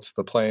 the boats,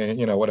 the plane,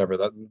 whatever,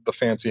 the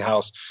fancy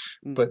house.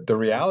 But the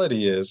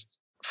reality is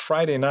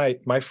Friday night,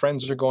 my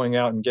friends are going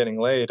out and getting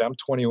laid. I'm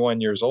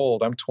 21 years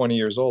old. I'm 20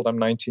 years old. I'm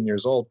 19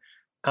 years old.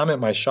 I'm at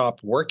my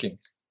shop working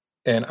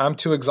and I'm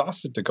too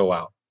exhausted to go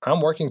out. I'm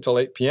working till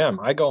 8 p.m.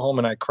 I go home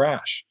and I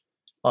crash.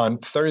 On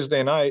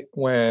Thursday night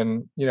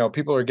when,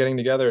 people are getting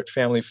together at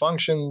family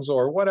functions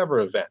or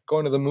whatever event,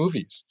 going to the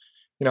movies,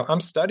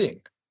 I'm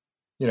studying.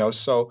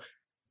 So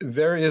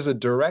there is a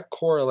direct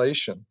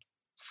correlation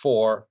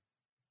for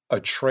a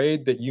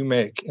trade that you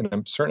make in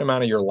a certain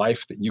amount of your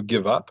life that you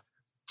give up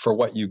for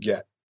what you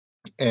get.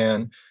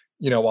 And,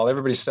 while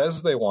everybody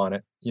says they want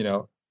it,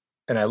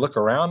 and I look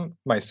around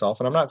myself,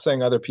 and I'm not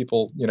saying other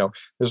people,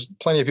 there's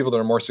plenty of people that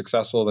are more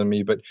successful than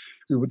me, but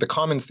the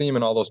common theme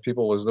in all those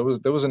people was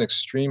there was an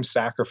extreme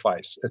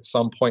sacrifice at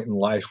some point in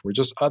life where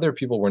just other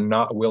people were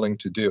not willing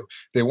to do.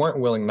 They weren't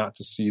willing not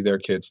to see their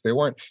kids. They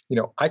weren't,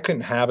 I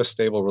couldn't have a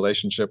stable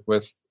relationship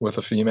with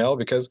a female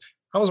because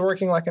I was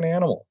working like an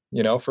animal,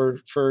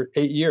 for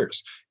 8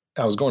 years.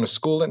 I was going to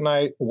school at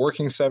night,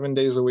 working 7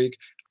 days a week.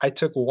 I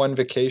took one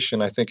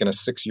vacation, I think, in a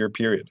 6-year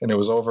period, and it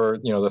was over,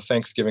 the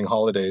Thanksgiving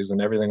holidays,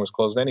 and everything was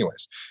closed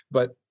anyways.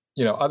 But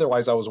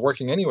otherwise, I was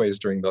working anyways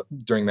during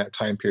that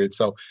time period.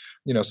 So,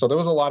 so there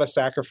was a lot of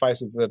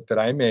sacrifices that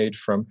I made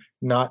from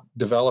not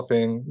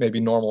developing maybe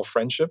normal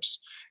friendships,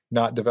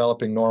 not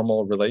developing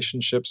normal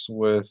relationships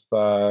with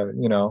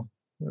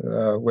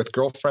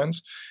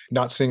girlfriends,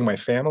 not seeing my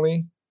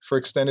family for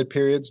extended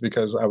periods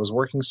because I was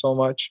working so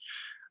much.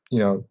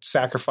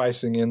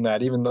 Sacrificing in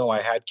that, even though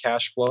I had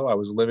cash flow, I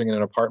was living in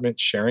an apartment,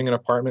 sharing an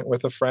apartment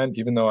with a friend,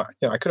 even though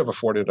I could have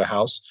afforded a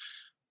house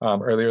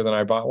earlier than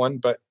I bought one,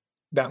 but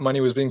that money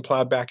was being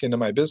plowed back into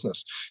my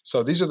business.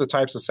 So these are the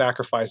types of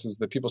sacrifices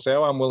that people say,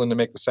 oh, I'm willing to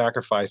make the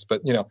sacrifice.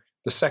 But,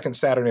 the second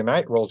Saturday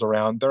night rolls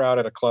around, they're out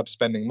at a club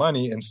spending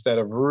money instead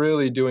of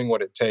really doing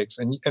what it takes.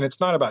 And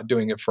it's not about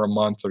doing it for a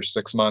month or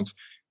 6 months.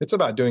 It's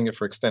about doing it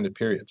for extended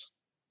periods.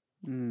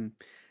 Mm.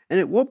 And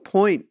at what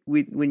point,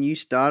 when you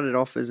started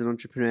off as an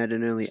entrepreneur at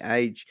an early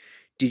age,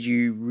 did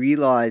you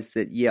realize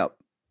that, yep,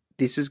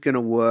 this is going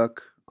to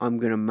work, I'm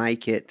going to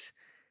make it?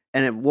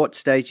 And at what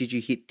stage did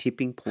you hit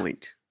tipping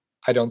point?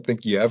 I don't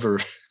think you ever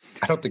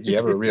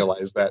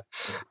realize that.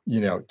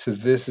 To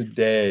this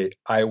day,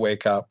 when I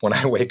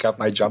wake up,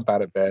 I jump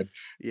out of bed.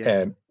 Yeah.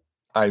 And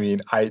I mean,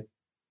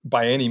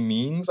 by any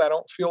means, I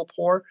don't feel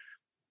poor.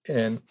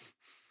 And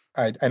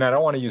I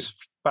don't want to use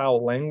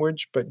foul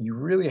language, but you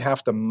really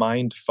have to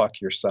mind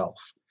fuck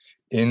yourself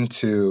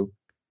into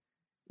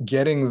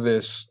getting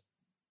this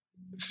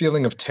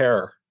feeling of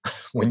terror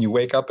when you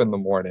wake up in the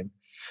morning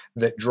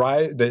that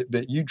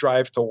you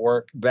drive to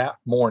work that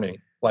morning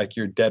like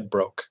you're dead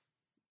broke.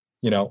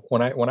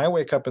 When I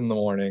wake up in the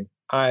morning,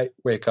 I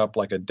wake up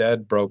like a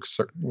dead broke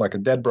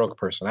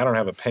person. I don't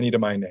have a penny to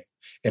my name,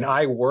 and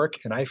I work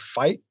and I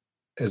fight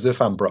as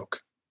if I'm broke.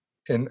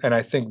 And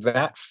I think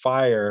that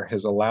fire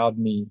has allowed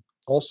me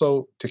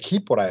also to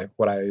keep what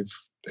I've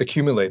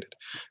accumulated,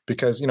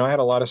 because I had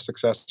a lot of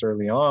success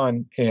early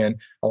on, and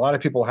a lot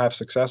of people have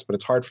success, but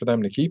it's hard for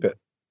them to keep it.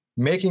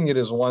 Making it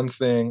is one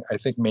thing. I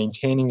think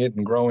maintaining it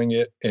and growing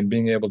it and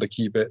being able to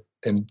keep it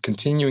and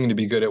continuing to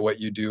be good at what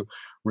you do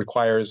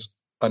requires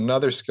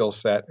another skill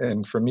set.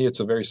 And for me, it's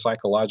a very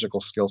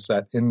psychological skill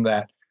set, in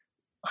that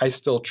I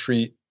still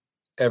treat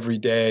every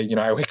day,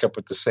 I wake up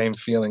with the same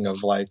feeling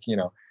of like, hey,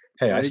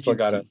 urgency. I still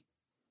gotta,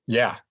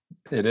 yeah,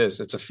 it is.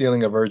 It's a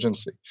feeling of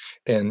urgency.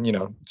 And,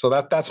 so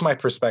that's my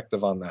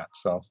perspective on that.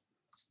 So.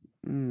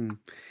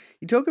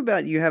 You talk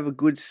about you have a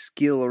good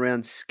skill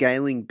around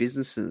scaling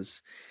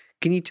businesses.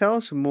 Can you tell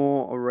us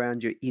more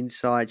around your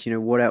insights,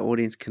 what our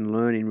audience can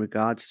learn in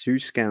regards to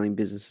scaling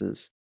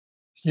businesses?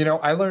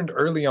 I learned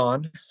early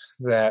on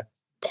that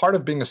part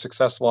of being a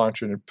successful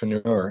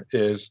entrepreneur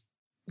is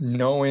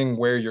knowing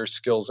where your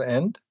skills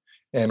end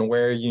and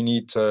where you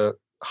need to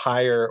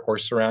hire or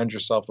surround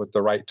yourself with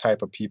the right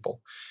type of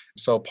people.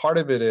 So part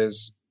of it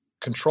is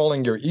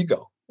controlling your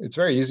ego. It's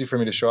very easy for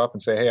me to show up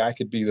and say, hey, I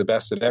could be the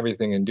best at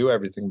everything and do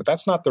everything, but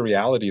that's not the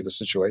reality of the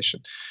situation.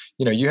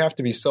 You have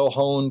to be so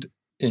honed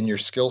in your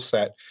skill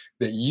set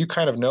that you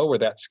kind of know where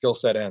that skill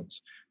set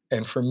ends.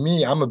 And for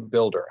me, I'm a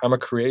builder. I'm a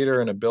creator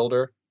and a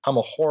builder. I'm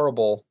a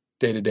horrible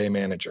day-to-day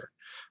manager.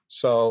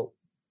 So,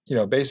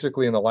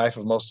 basically in the life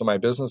of most of my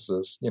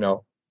businesses,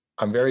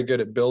 I'm very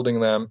good at building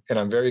them, and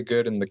I'm very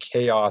good in the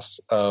chaos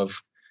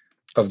of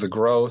the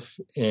growth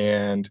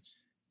and,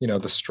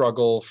 the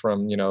struggle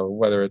from,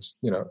 whether it's,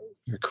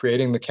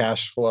 creating the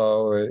cash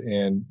flow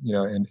and,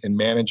 and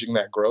managing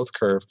that growth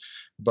curve.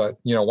 But,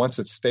 once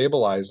it's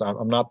stabilized,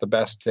 I'm not the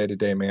best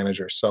day-to-day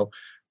manager. So,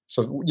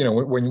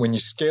 when you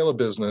scale a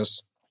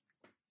business,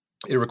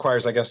 it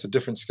requires, I guess, a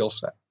different skill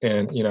set.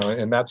 And,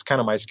 and that's kind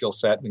of my skill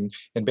set.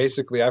 And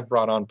basically I've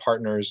brought on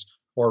partners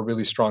or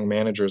really strong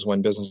managers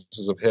when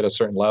businesses have hit a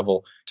certain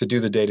level to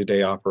do the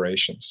day-to-day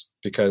operations,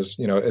 because,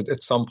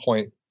 at some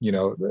point,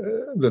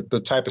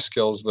 the type of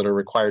skills that are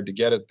required to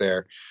get it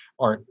there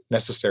aren't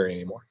necessary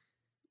anymore.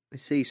 I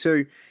see.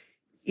 So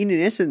in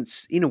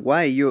essence, in a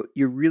way, you're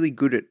really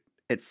good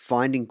at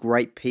finding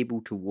great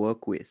people to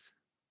work with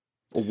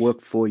or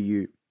work for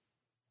you.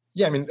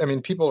 Yeah, I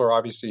mean, people are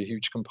obviously a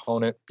huge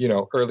component.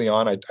 Early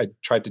on, I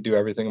tried to do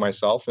everything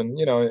myself, and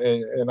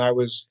and I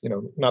was,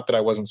 not that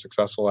I wasn't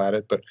successful at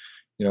it, but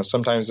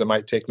sometimes it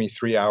might take me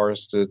 3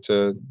 hours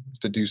to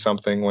do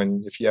something.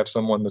 When if you have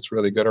someone that's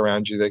really good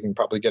around you, they can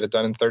probably get it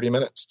done in 30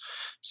 minutes.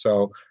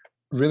 So,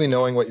 really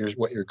knowing what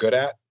you're good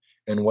at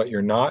and what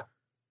you're not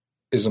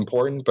is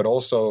important, but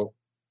also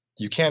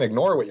you can't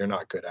ignore what you're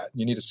not good at.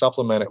 You need to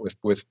supplement it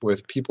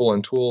with people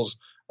and tools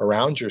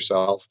around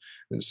yourself,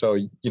 so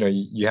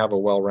you have a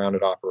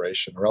well-rounded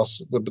operation, or else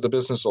the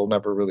business will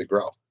never really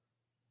grow.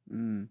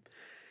 I'm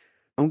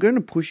going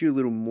to push you a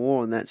little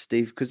more on that,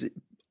 Steve, because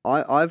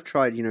I've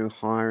tried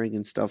hiring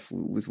and stuff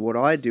with what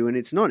I do, and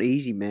it's not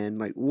easy, man.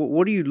 Like,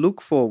 what do you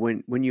look for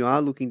when you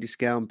are looking to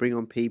scale and bring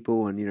on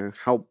people and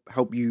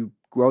help you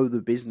grow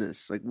the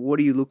business? Like, what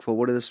do you look for?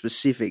 What are the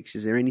specifics?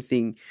 Is there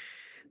anything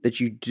that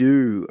you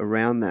do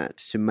around that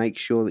to make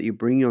sure that you're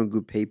bringing on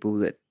good people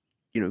that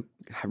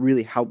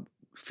really help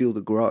fuel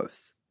the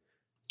growth?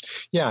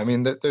 Yeah, I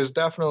mean, there's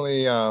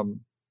definitely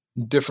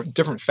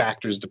different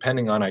factors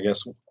depending on, I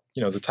guess,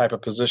 the type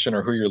of position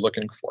or who you're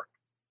looking for.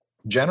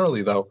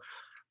 Generally, though,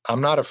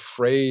 I'm not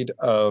afraid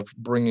of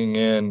bringing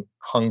in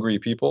hungry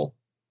people,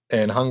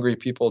 and hungry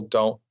people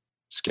don't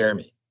scare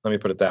me. Let me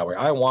put it that way.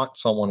 I want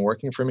someone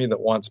working for me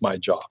that wants my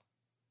job,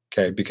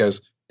 okay?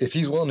 Because if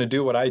he's willing to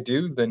do what I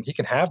do, then he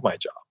can have my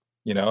job,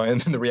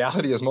 and the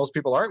reality is most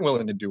people aren't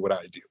willing to do what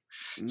I do.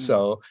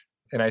 So,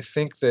 and I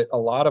think that a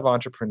lot of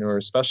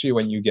entrepreneurs, especially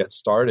when you get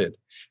started,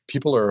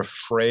 people are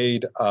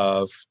afraid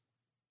of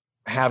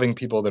having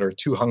people that are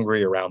too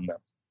hungry around them,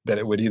 that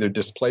it would either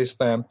displace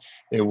them,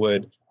 they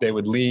would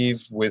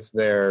leave with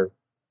their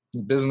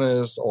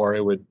business, or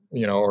it would,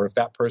 or if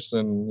that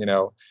person,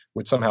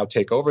 would somehow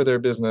take over their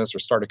business or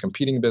start a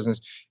competing business.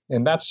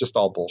 And that's just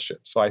all bullshit.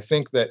 So I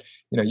think that,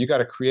 you got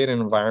to create an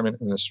environment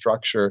and a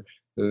structure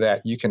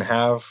that you can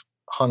have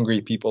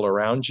hungry people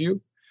around you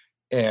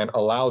and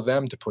allow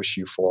them to push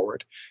you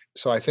forward.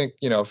 So I think,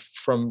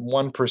 from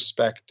one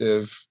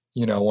perspective,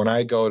 when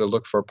I go to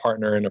look for a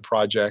partner in a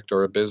project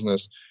or a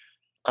business,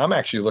 I'm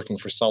actually looking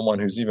for someone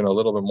who's even a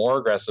little bit more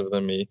aggressive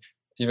than me,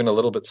 even a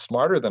little bit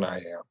smarter than I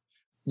am.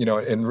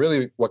 And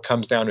really what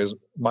comes down to is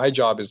my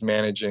job is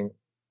managing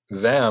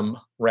them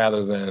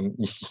rather than,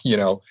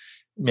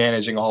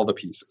 managing all the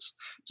pieces.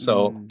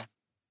 So,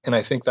 and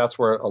I think that's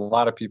where a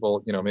lot of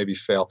people, maybe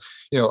fail.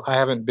 I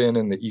haven't been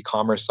in the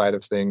e-commerce side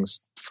of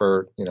things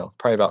for,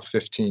 probably about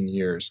 15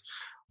 years.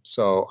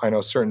 So I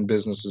know certain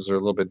businesses are a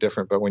little bit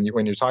different, but when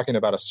you're talking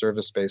about a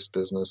service-based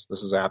business,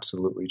 this is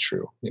absolutely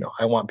true.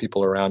 I want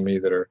people around me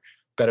that are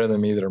better than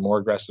me, that are more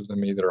aggressive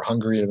than me, that are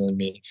hungrier than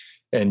me,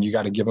 and you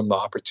got to give them the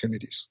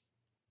opportunities.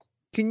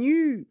 Can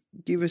you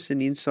give us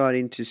an insight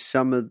into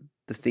some of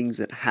the things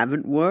that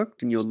haven't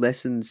worked and your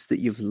lessons that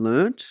you've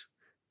learned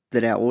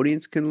that our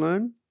audience can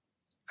learn?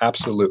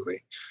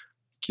 Absolutely.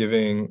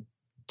 Giving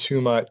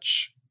too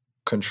much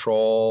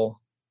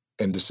control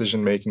and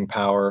decision-making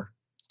power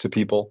to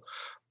people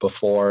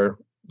before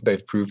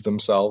they've proved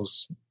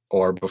themselves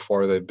or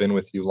before they've been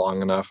with you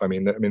long enough.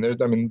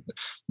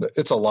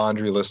 It's a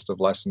laundry list of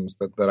lessons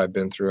that I've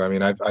been through.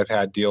 I've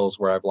had deals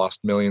where I've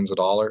lost millions of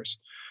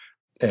dollars,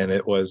 and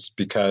it was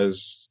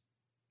because,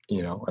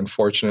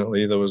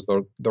 unfortunately, there was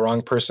the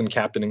wrong person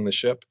captaining the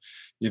ship,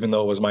 even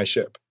though it was my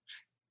ship.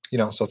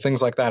 So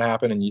things like that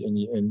happen,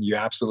 and you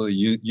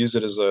absolutely use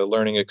it as a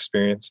learning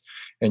experience,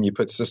 and you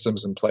put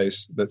systems in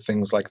place that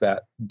things like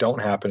that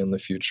don't happen in the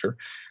future.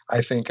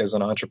 I think as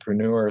an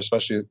entrepreneur,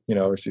 especially,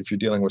 if you're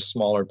dealing with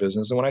smaller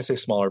business, and when I say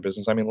smaller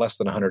business, I mean less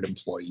than 100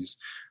 employees.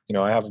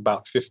 I have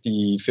about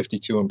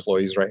 52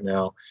 employees right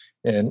now.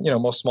 And,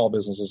 most small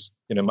businesses,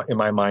 in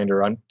my mind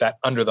are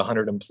under the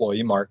 100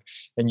 employee mark.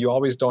 And you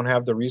always don't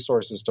have the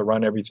resources to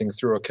run everything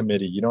through a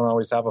committee. You don't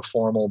always have a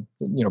formal,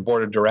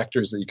 board of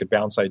directors that you could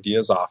bounce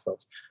ideas off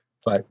of.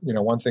 But,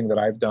 one thing that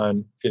I've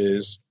done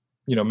is,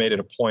 made it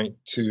a point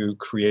to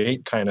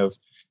create kind of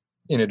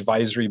an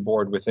advisory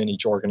board within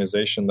each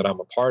organization that I'm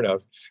a part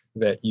of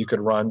that you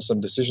could run some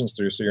decisions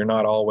through. So you're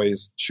not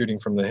always shooting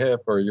from the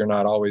hip, or you're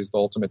not always the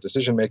ultimate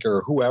decision maker,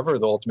 or whoever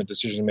the ultimate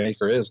decision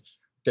maker is.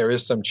 There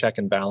is some check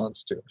and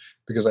balance too,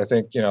 because I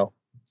think,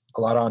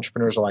 a lot of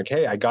entrepreneurs are like,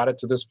 hey, I got it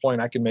to this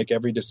point, I can make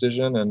every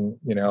decision and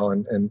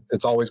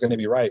it's always going to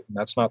be right. And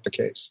that's not the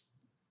case.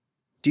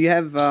 Do you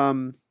have,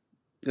 can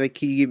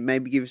you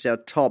maybe give us our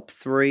top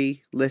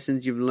 3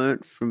 lessons you've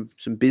learned from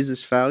some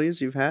business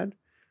failures you've had?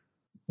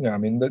 Yeah,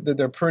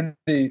 they're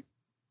pretty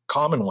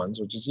common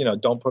ones, which is,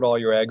 don't put all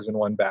your eggs in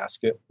one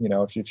basket.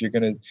 If you're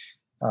going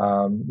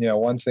to,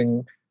 one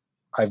thing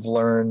I've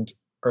learned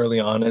early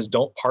on is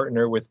don't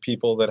partner with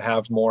people that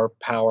have more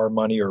power,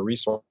 money, or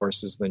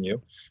resources than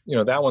you.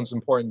 That one's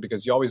important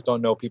because you always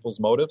don't know people's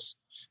motives.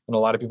 And a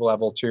lot of people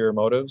have ulterior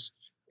motives.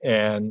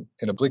 And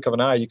in a blink of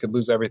an eye, you could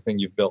lose everything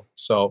you've built.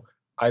 So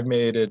I've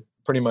made it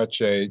pretty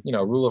much a,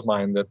 rule of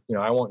mine that,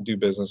 I won't do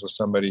business with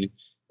somebody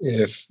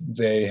if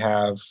they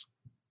have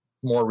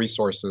more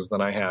resources than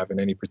I have in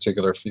any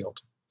particular field.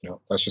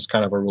 That's just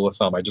kind of a rule of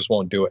thumb. I just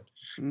won't do it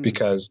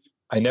because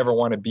I never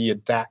want to be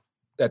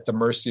at the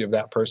mercy of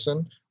that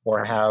person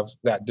or have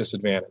that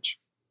disadvantage.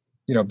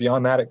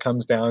 Beyond that, it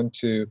comes down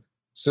to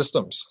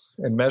systems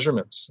and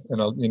measurements.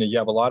 You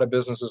have a lot of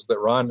businesses that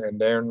run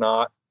and they're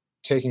not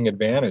taking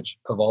advantage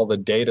of all the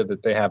data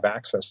that they have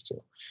access to.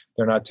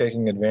 They're not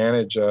taking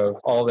advantage of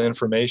all the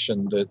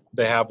information that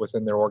they have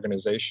within their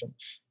organization.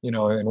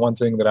 And one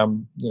thing that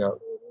I'm,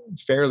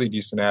 fairly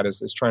decent at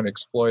is trying to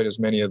exploit as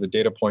many of the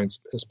data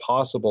points as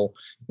possible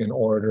in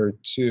order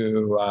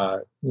to,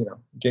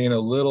 gain a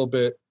little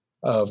bit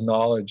of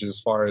knowledge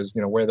as far as,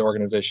 where the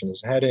organization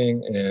is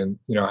heading and,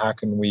 how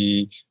can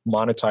we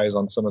monetize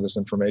on some of this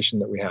information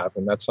that we have.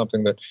 And that's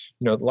something that,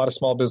 a lot of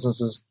small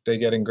businesses, they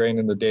get ingrained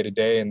in the day to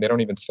day and they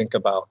don't even think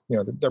about,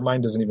 their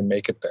mind doesn't even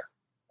make it there.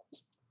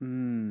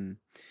 Can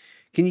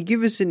you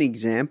give us an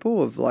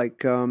example of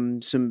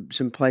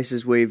some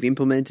places where you've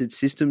implemented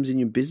systems in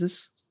your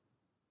business?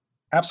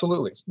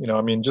 Absolutely.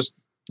 Just,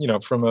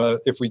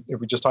 if we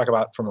just talk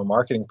about from a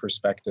marketing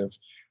perspective,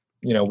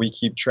 we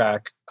keep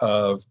track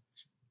of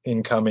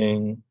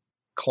incoming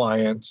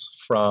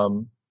clients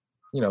from,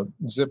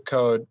 zip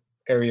code,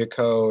 area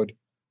code,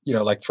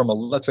 like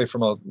let's say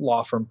from a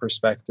law firm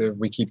perspective,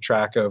 we keep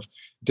track of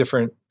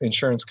different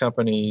insurance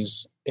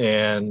companies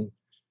and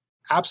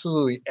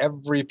absolutely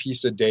every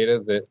piece of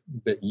data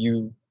that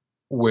you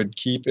would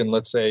keep in,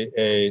 let's say,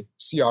 a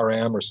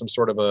CRM or some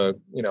sort of a,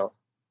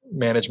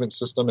 management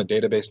system, a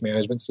database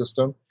management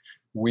system.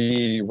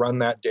 We run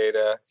that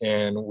data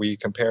and we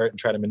compare it and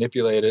try to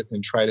manipulate it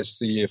and try to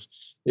see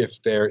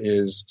if there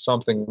is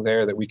something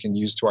there that we can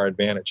use to our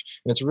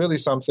advantage. And it's really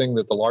something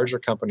that the larger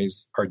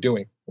companies are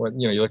doing. When,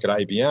 you look at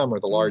IBM or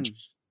the large,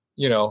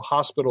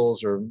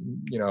 hospitals or,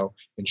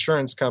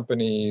 insurance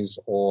companies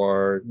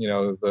or,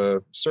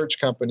 the search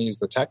companies,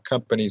 the tech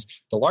companies,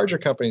 the larger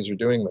companies are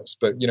doing this.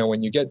 But,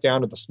 when you get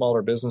down to the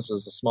smaller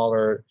businesses, the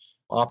smaller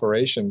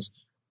operations,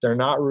 they're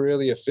not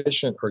really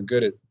efficient or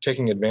good at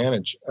taking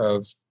advantage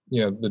of,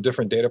 the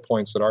different data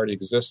points that already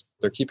exist.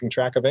 They're keeping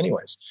track of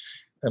anyways.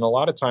 And a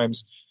lot of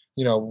times,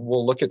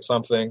 we'll look at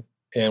something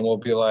and we'll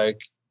be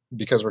like,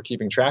 because we're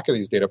keeping track of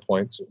these data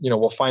points,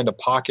 we'll find a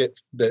pocket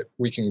that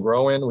we can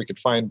grow in. We could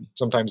find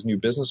sometimes new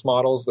business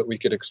models that we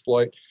could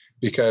exploit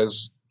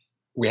because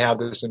we have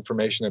this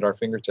information at our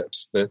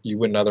fingertips that you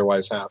wouldn't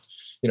otherwise have.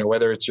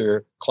 Whether it's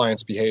your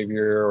client's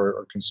behavior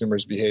or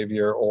consumers'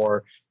 behavior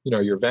or,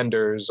 your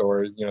vendors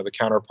or, the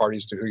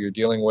counterparties to who you're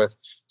dealing with.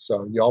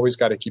 So you always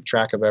got to keep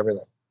track of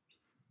everything.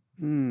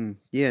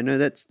 Yeah, no,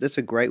 that's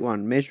a great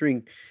one.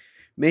 Measuring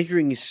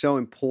is so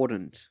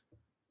important.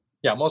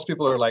 Yeah, most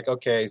people are like,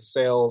 okay,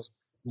 sales,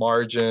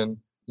 margin,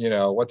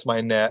 what's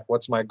my net,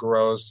 what's my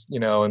gross,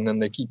 and then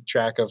they keep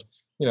track of,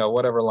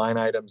 whatever line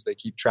items they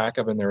keep track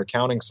of in their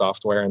accounting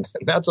software. And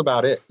that's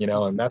about it,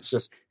 and that's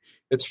just,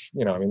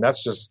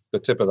 that's just the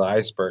tip of the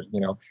iceberg.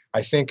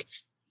 I think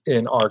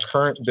in our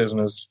current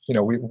business,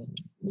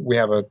 we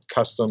have a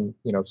custom,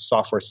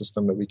 software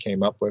system that we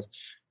came up with.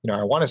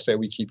 I want to say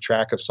we keep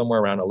track of somewhere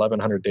around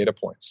 1,100 data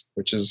points,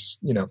 which is,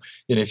 and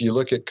if you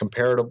look at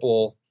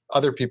comparable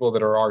other people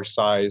that are our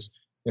size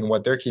and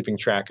what they're keeping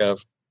track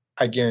of,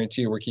 I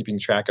guarantee you we're keeping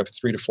track of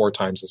 3 to 4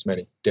 times as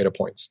many data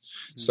points.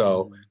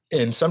 So,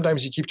 and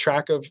sometimes you keep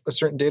track of a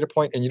certain data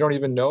point and you don't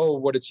even know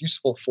what it's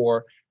useful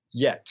for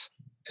yet.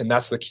 And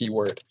that's the key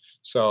word.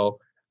 So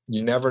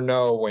you never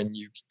know when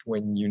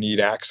you need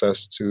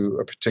access to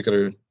a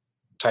particular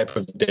type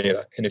of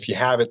data. And if you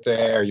have it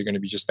there, you're going to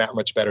be just that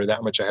much better,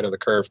 that much ahead of the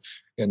curve,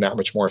 and that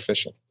much more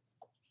efficient.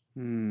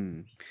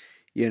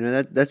 Yeah,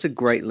 no, that's a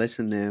great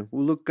lesson there.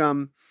 Well, look,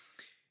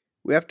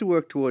 we have to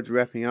work towards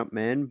wrapping up,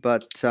 man.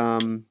 But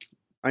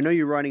I know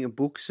you're writing a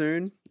book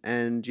soon,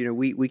 and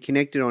we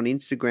connected on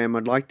Instagram.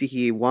 I'd like to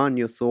hear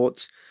your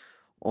thoughts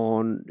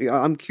on.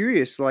 I'm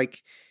curious,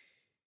 like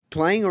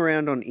playing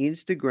around on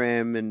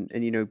Instagram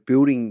and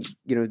building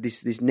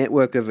this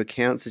network of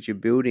accounts that you're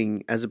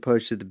building, as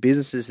opposed to the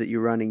businesses that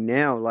you're running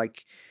now.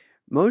 Like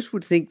most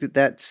would think that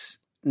that's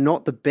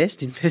not the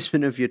best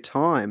investment of your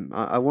time.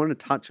 I want to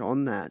touch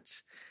on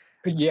that.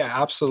 Yeah,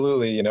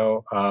 absolutely.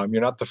 You're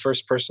not the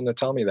first person to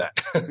tell me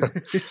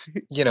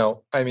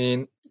that. I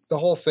mean, the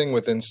whole thing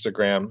with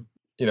Instagram,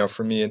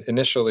 for me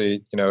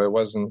initially, I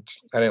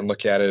didn't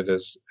look at it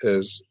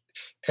as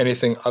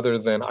anything other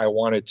than I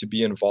wanted to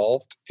be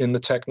involved in the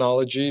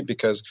technology,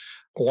 because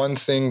one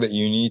thing that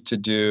you need to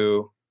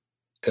do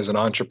as an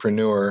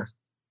entrepreneur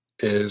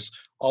is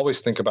always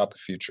think about the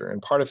future.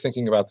 And part of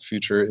thinking about the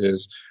future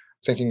is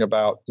thinking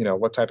about,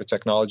 what type of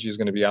technology is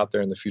going to be out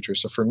there in the future.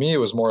 So for me, it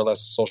was more or less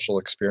a social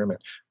experiment.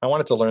 I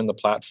wanted to learn the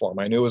platform.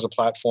 I knew it was a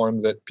platform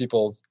that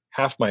people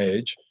half my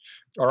age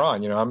are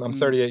on. I'm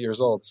 38 years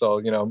old.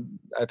 So,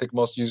 I think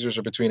most users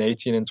are between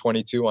 18 and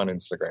 22 on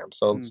Instagram.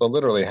 So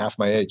literally half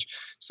my age.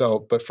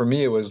 So, but for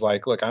me, it was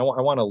like, look, I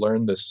want to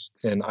learn this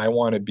and I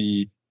want to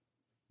be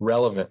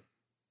relevant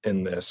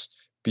in this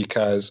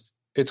because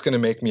it's going to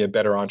make me a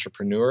better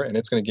entrepreneur and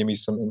it's going to give me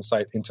some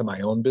insight into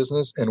my own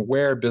business and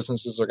where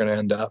businesses are going to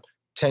end up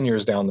 10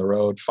 years down the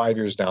road, 5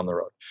 years down the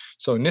road.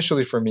 So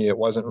initially for me, it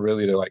wasn't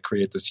really to like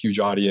create this huge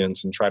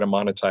audience and try to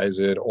monetize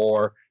it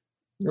or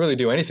really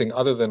do anything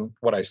other than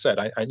what I said.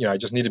 I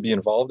just need to be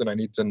involved and I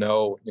need to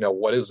know,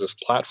 what is this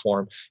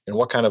platform and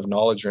what kind of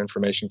knowledge or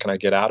information can I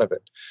get out of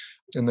it?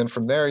 And then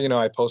from there,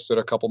 I posted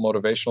a couple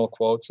motivational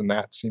quotes and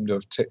that seemed to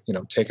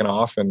have taken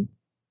off. And,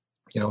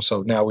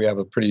 so now we have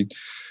a pretty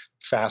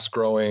fast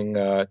growing,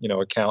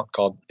 account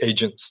called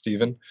Agent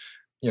Steven.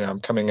 I'm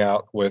coming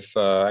out with,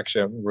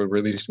 we're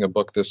releasing a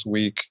book this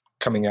week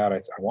coming out,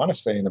 I want to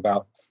say in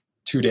about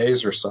 2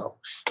 days or so.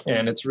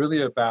 And it's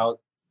really about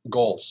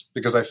goals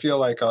because I feel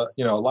like, a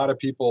lot of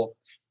people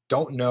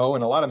don't know.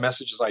 And a lot of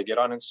messages I get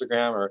on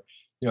Instagram or,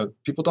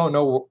 people don't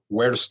know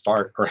where to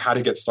start or how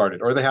to get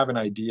started, or they have an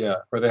idea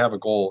or they have a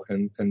goal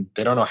and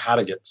they don't know how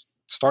to get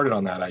started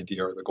on that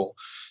idea or the goal.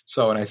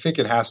 So, and I think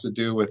it has to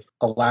do with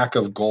a lack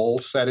of goal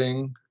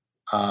setting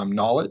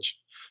knowledge.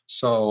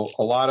 So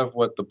a lot of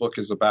what the book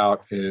is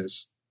about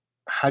is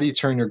how do you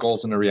turn your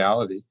goals into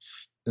reality?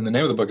 And the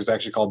name of the book is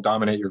actually called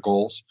Dominate Your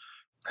Goals,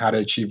 How to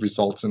Achieve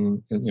Results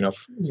in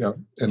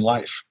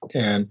life.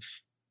 And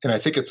And I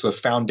think it's a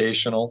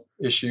foundational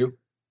issue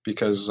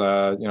because,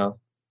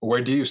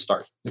 where do you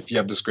start if you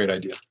have this great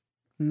idea?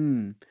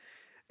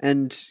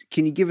 And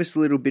can you give us a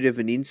little bit of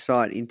an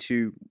insight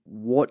into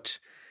what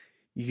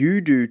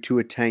you do to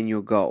attain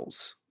your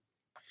goals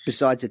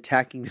besides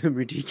attacking them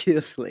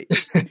ridiculously?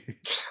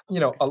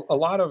 A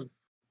lot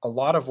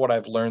of what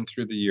I've learned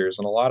through the years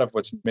and a lot of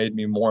what's made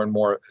me more and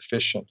more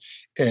efficient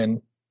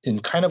and in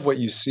kind of what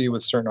you see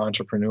with certain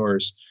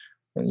entrepreneurs,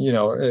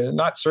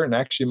 not certain,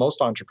 actually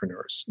most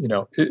entrepreneurs,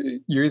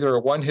 you're either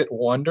a one-hit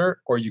wonder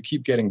or you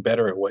keep getting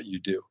better at what you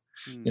do.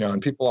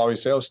 And people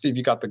always say, "Oh, Steve,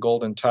 you got the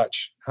golden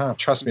touch."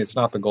 Trust me, it's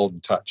not the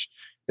golden touch.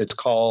 It's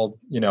called,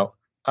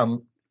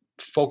 I'm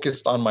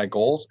focused on my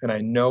goals and I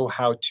know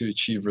how to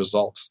achieve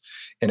results.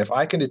 And if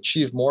I can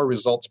achieve more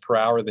results per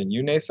hour than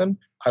you, Nathan,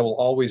 I will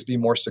always be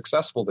more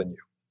successful than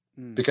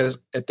you. Because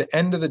at the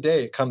end of the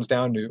day, it comes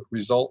down to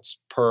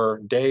results per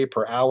day,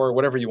 per hour,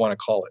 whatever you want to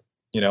call it.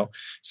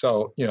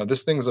 So,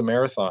 this thing's a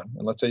marathon.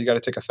 And let's say you got to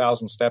take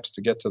 1,000 steps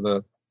to get to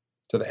the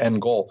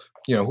end goal.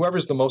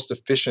 Whoever's the most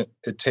efficient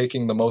at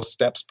taking the most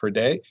steps per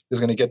day is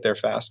going to get there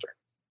faster.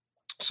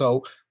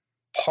 So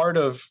part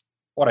of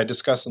what I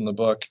discuss in the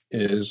book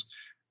is,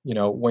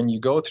 when you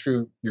go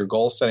through your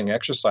goal setting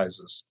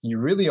exercises, you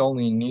really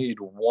only need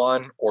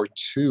one or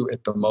two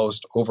at the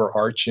most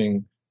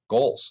overarching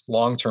goals,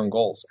 long-term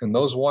goals. And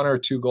those one or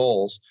two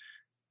goals,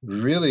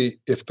 really,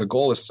 if the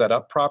goal is set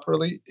up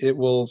properly, it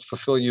will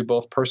fulfill you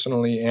both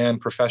personally and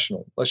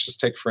professionally. Let's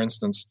just take, for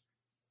instance,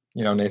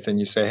 Nathan,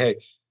 you say, hey,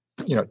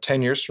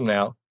 10 years from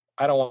now,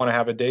 I don't want to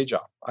have a day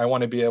job. I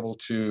want to be able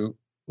to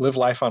live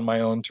life on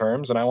my own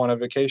terms and I want a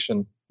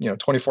vacation,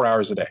 24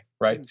 hours a day,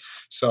 right?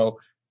 So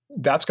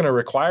that's going to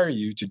require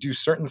you to do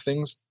certain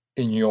things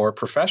in your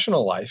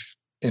professional life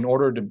in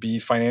order to be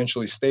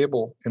financially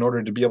stable, in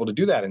order to be able to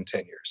do that in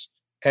 10 years.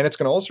 And it's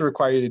going to also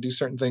require you to do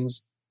certain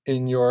things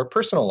in your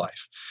personal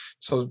life.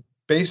 So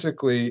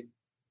basically,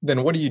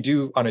 then what do you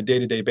do on a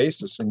day-to-day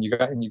basis? And you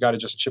got to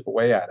just chip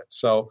away at it.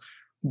 So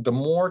the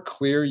more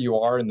clear you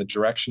are in the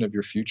direction of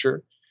your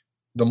future,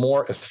 the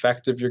more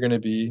effective you're going to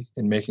be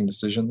in making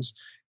decisions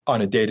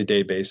on a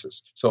day-to-day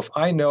basis. So if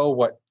I know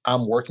what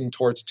I'm working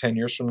towards 10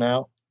 years from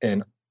now,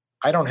 and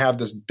I don't have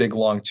this big,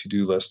 long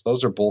to-do list,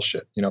 those are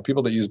bullshit.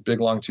 People that use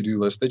big, long to-do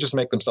lists, they just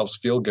make themselves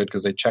feel good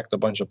because they checked a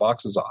bunch of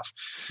boxes off,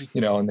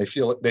 and they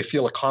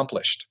feel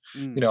accomplished,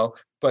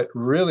 but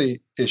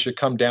really it should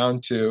come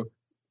down to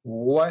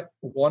what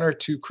one or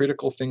two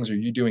critical things are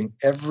you doing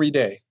every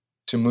day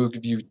to move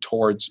you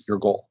towards your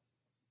goal?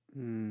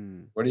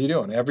 What are you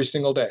doing every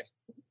single day?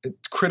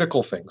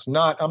 Critical things.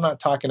 I'm not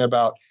talking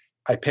about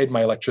I paid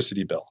my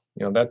electricity bill.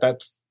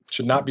 That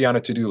should not be on a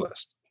to-do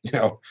list.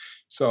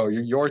 So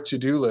your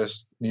to-do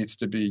list needs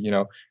to be,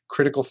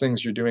 critical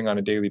things you're doing on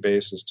a daily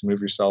basis to move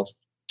yourself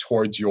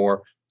towards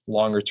your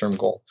longer term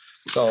goal.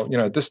 So,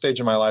 at this stage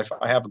of my life,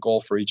 I have a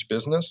goal for each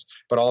business,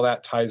 but all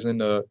that ties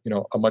into,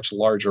 a much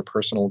larger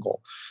personal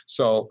goal.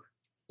 So,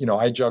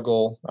 I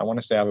juggle, I want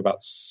to say I have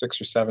about 6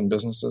 or 7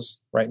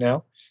 businesses right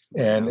now.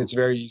 And it's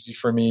very easy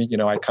for me.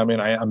 I come in,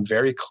 I'm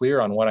very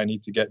clear on what I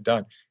need to get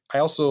done. I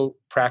also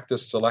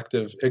practice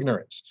selective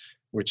ignorance,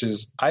 which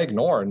is I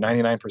ignore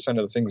 99% of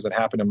the things that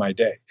happen in my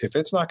day. If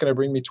it's not going to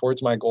bring me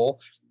towards my goal,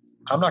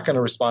 I'm not going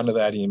to respond to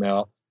that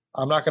email.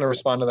 I'm not going to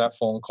respond to that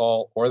phone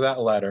call or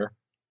that letter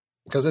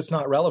because it's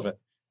not relevant.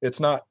 It's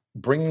not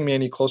bringing me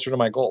any closer to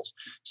my goals.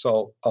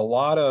 So a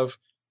lot of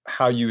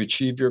how you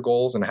achieve your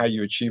goals and how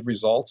you achieve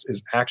results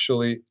is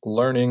actually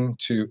learning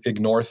to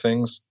ignore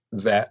things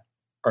that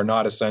are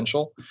not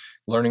essential,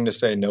 learning to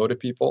say no to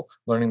people,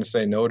 learning to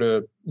say no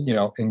to,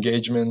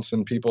 engagements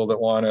and people that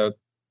want to,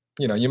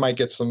 you might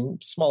get some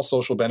small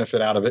social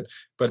benefit out of it,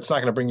 but it's not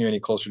going to bring you any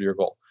closer to your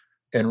goal.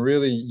 And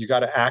really, you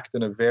got to act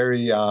in a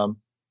very, 1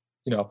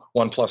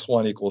 +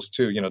 1 =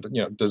 2.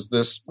 Does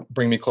this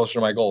bring me closer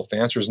to my goal? If the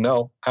answer is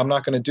no, I'm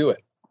not going to do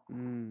it.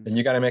 And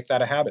you got to make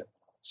that a habit.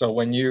 So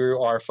when you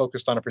are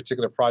focused on a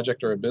particular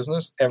project or a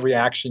business, every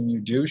action you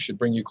do should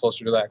bring you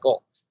closer to that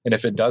goal. And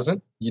if it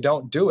doesn't, you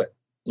don't do it.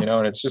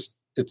 And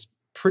it's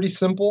pretty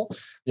simple.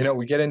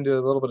 We get into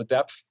a little bit of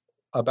depth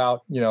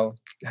about,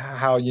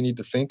 how you need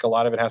to think. A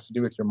lot of it has to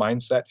do with your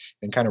mindset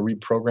and kind of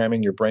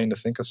reprogramming your brain to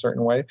think a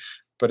certain way.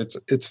 But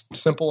it's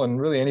simple and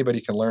really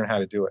anybody can learn how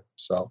to do it.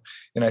 So,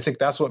 and I think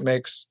that's what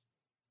makes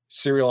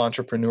serial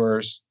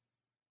entrepreneurs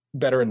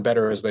better and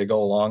better as they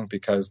go along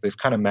because they've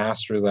kind of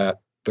mastered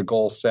the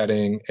goal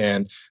setting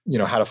and,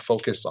 how to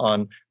focus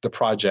on the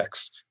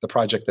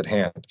project at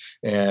hand.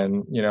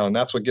 And, and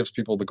that's what gives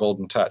people the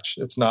golden touch.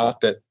 It's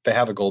not that they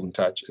have a golden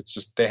touch. It's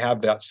just they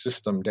have that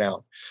system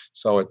down.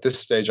 So at this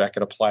stage, I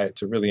could apply it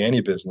to really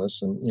any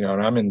business. And,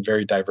 and I'm in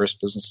very diverse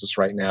businesses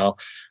right now,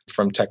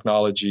 from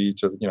technology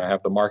to, I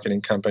have the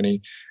marketing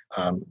company,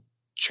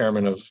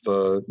 chairman of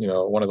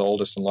one of the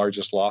oldest and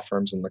largest law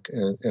firms in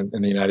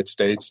the United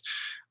States.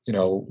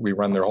 We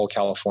run their whole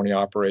California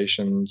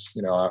operations.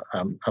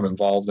 I'm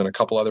involved in a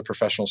couple other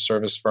professional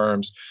service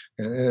firms.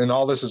 And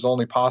all this is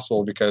only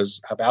possible because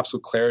I have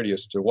absolute clarity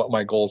as to what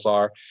my goals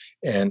are.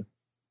 And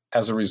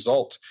as a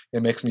result,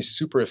 it makes me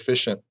super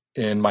efficient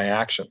in my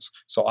actions.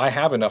 So I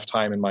have enough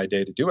time in my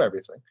day to do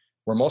everything,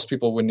 where most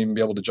people wouldn't even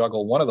be able to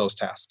juggle one of those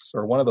tasks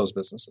or one of those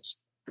businesses.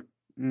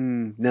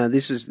 No,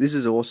 this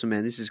is awesome,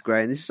 man. This is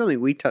great. And this is something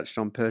we touched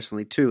on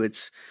personally too.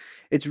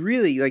 It's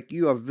really like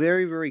you are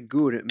very, very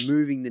good at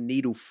moving the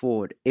needle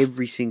forward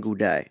every single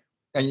day.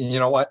 And you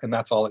know what? And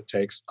that's all it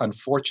takes.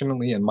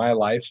 Unfortunately, in my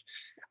life,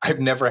 I've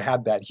never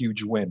had that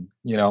huge win.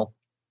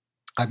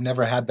 I've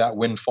never had that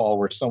windfall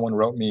where someone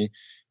wrote me,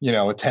 a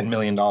 $10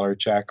 million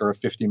check or a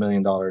 $50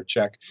 million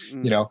check.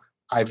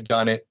 I've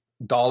done it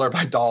dollar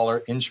by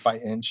dollar, inch by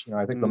inch.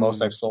 I think the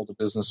most I've sold a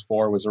business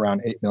for was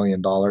around $8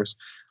 million.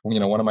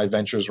 One of my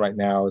ventures right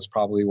now is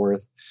probably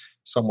worth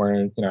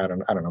somewhere, I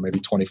don't know, maybe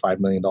 $25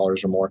 million or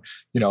more,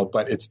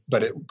 but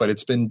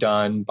it's been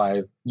done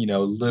by,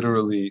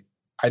 literally,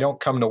 I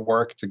don't come to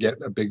work to get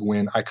a big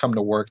win. I come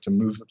to work to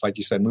move, like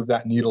you said, move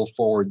that needle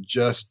forward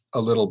just a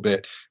little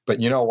bit.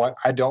 But you know what?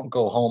 I don't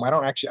go home. I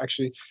don't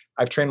actually,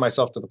 I've trained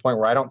myself to the point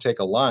where I don't take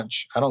a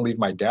lunch. I don't leave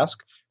my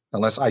desk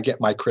unless I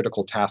get my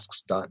critical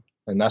tasks done.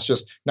 And that's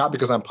just not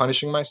because I'm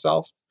punishing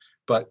myself,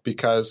 but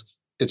because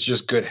it's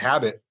just good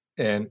habit.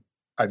 And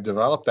I've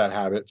developed that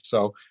habit.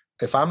 So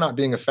if I'm not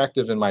being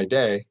effective in my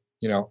day,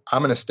 I'm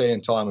going to stay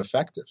until I'm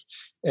effective.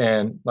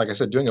 And like I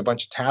said, doing a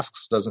bunch of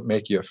tasks doesn't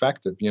make you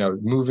effective.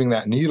 Moving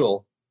that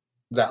needle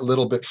that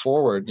little bit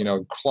forward,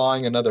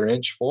 clawing another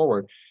inch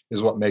forward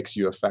is what makes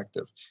you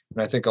effective.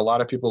 And I think a lot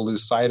of people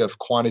lose sight of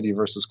quantity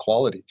versus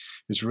quality.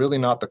 It's really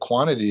not the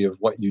quantity of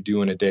what you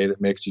do in a day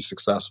that makes you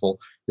successful.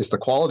 It's the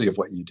quality of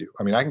what you do.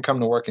 I mean, I can come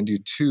to work and do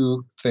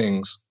 2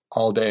 things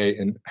all day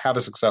and have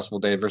a successful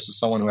day versus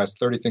someone who has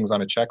 30 things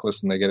on a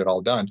checklist and they get it all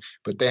done,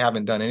 but they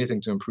haven't done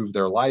anything to improve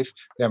their life.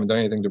 They haven't done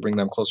anything to bring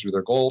them closer to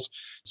their goals.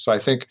 So I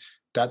think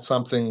that's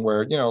something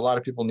where, a lot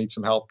of people need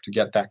some help to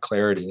get that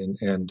clarity,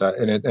 and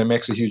it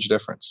makes a huge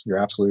difference. You're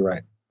absolutely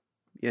right.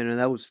 Yeah, no,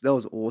 that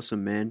was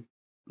awesome, man.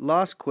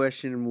 Last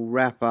question, and we'll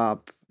wrap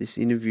up this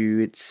interview.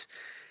 It's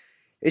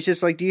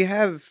just like, do you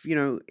have,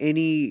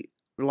 any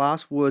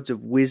last words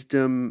of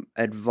wisdom,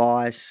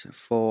 advice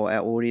for our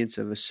audience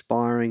of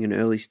aspiring and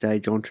early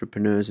stage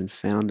entrepreneurs and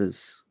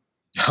founders?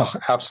 Oh,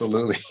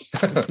 absolutely.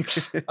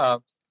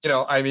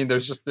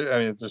 There's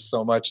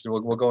so much.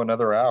 We'll go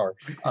another hour.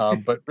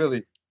 But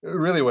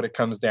really what it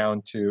comes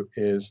down to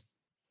is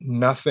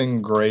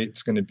nothing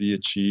great's going to be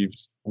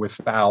achieved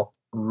without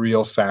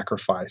real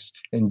sacrifice.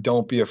 And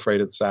don't be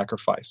afraid of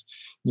sacrifice.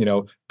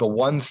 The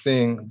one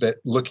thing that,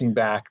 looking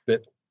back,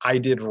 that I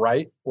did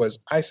right was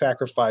I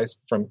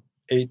sacrificed from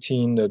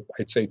 18 to,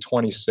 I'd say,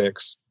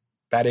 26,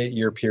 that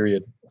 8-year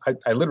period.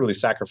 I literally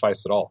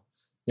sacrificed it all,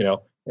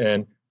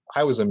 and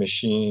I was a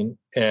machine.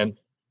 And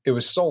it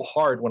was so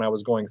hard when I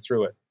was going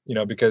through it,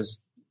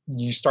 because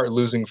you start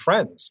losing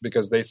friends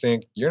because they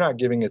think you're not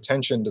giving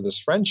attention to this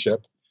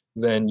friendship,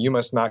 then you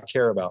must not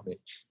care about me.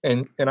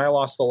 And I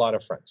lost a lot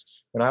of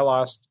friends, and I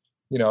lost,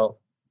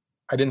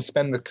 I didn't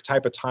spend the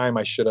type of time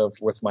I should have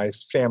with my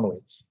family,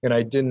 and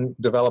I didn't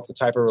develop the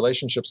type of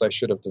relationships I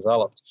should have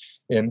developed.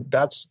 And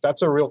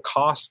that's a real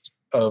cost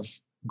of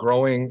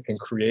growing and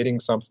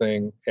creating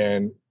something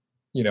and,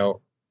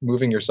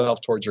 moving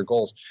yourself towards your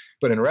goals.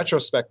 But in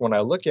retrospect, when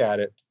I look at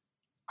it,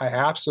 I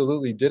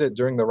absolutely did it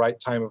during the right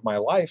time of my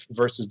life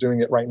versus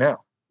doing it right now.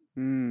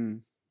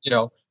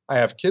 I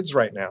have kids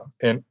right now,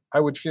 and I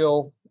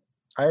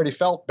already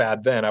felt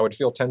bad then. I would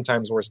feel 10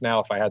 times worse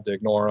now if I had to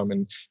ignore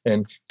them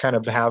and kind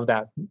of have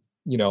that,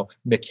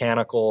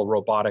 mechanical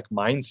robotic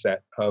mindset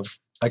of,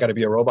 I got to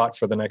be a robot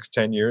for the next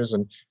 10 years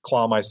and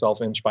claw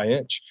myself inch by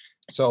inch.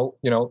 So,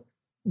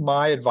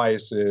 my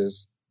advice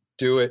is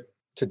do it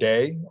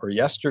today or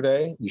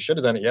yesterday. You should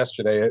have done it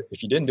yesterday.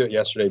 If you didn't do it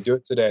yesterday, do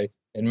it today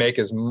and make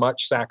as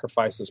much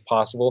sacrifice as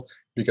possible,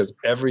 because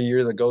every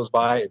year that goes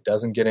by, it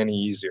doesn't get any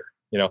easier.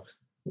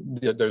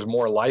 There's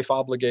more life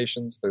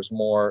obligations. There's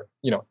more,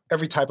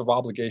 every type of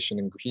obligation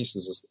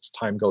increases as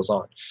time goes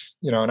on,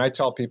 and I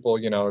tell people,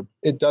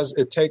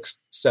 it takes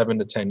 7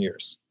 to 10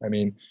 years. I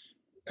mean,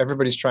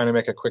 everybody's trying to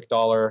make a quick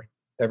dollar.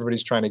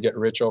 Everybody's trying to get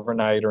rich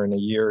overnight or in a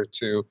year or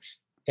two.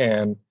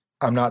 And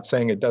I'm not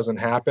saying it doesn't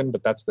happen,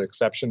 but that's the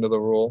exception to the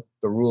rule.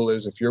 The rule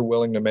is, if you're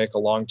willing to make a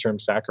long-term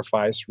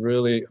sacrifice,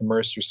 really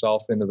immerse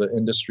yourself into the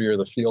industry or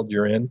the field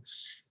you're in,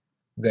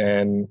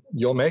 then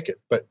you'll make it.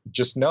 But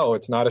just know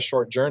it's not a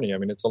short journey. I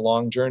mean, it's a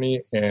long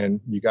journey, and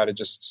you got to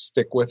just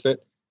stick with it.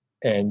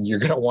 And you're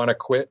going to want to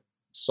quit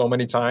so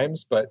many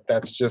times, but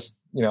that's just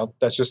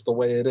the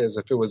way it is.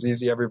 If it was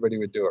easy, everybody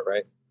would do it,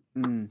 right?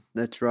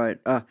 That's right.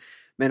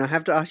 Man, I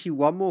have to ask you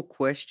one more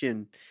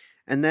question.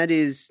 And that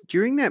is,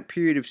 during that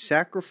period of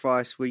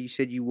sacrifice where you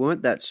said you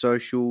weren't that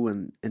social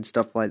and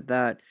stuff like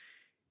that,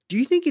 do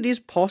you think it is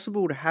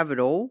possible to have it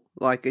all?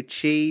 Like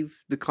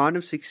achieve the kind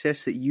of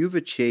success that you've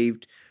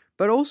achieved,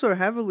 but also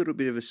have a little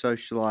bit of a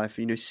social life,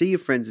 see your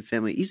friends and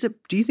family.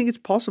 Do you think it's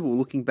possible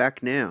looking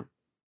back now?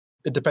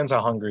 It depends how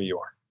hungry you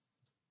are.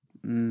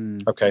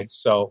 Okay,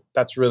 so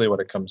that's really what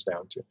it comes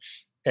down to.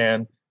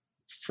 And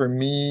for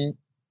me,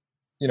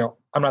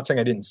 I'm not saying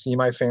I didn't see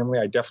my family.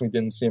 I definitely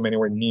didn't see them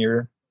anywhere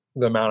near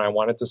the amount I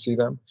wanted to see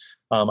them.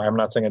 I'm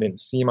not saying I didn't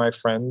see my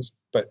friends,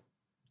 but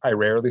I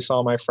rarely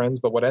saw my friends,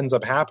 but what ends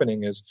up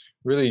happening is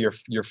really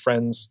your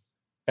friends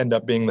end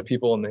up being the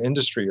people in the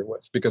industry you're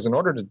with, because in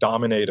order to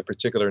dominate a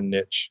particular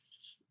niche,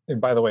 and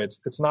by the way,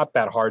 it's not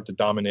that hard to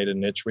dominate a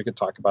niche. We could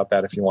talk about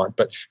that if you want,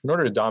 but in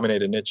order to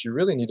dominate a niche, you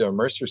really need to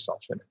immerse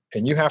yourself in it,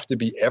 and you have to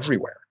be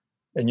everywhere,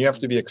 and you have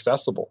to be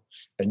accessible,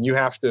 and you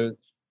have to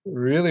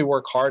really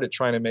work hard at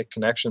trying to make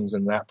connections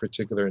in that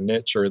particular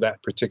niche or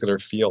that particular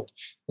field.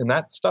 And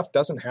that stuff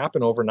doesn't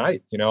happen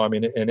overnight, I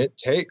mean, and it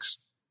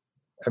takes,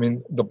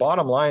 the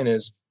bottom line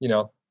is,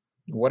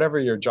 whatever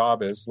your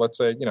job is, let's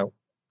say,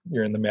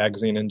 you're in the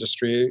magazine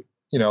industry,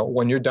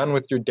 when you're done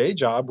with your day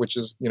job, which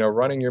is,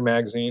 running your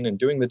magazine and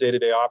doing the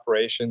day-to-day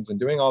operations and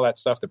doing all that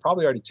stuff that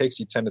probably already takes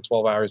you 10 to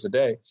 12 hours a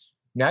day.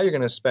 Now you're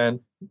going to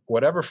spend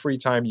whatever free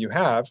time you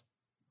have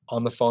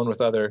on the phone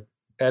with other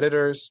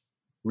editors,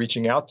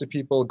 reaching out to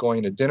people,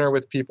 going to dinner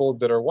with people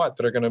that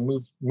are going to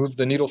move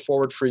the needle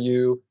forward for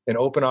you and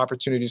open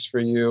opportunities for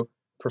you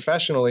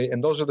professionally.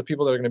 And those are the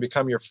people that are going to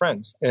become your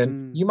friends.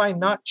 And you might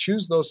not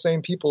choose those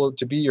same people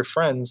to be your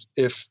friends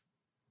if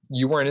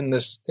you weren't in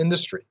this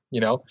industry.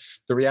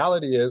 The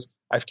reality is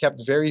I've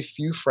kept very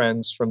few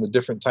friends from the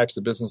different types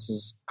of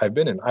businesses I've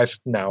been in. I've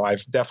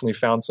definitely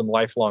found some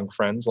lifelong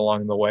friends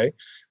along the way,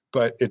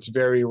 but it's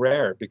very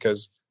rare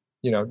because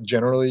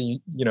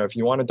generally, if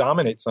you want to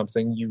dominate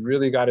something, you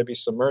really got to be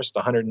submersed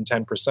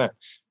 110%.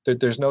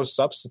 There's no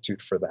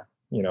substitute for that,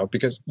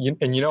 because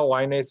you know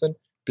why, Nathan?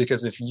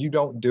 Because if you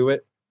don't do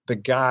it, the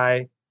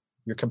guy,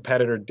 your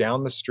competitor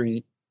down the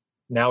street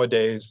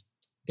nowadays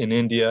in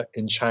India,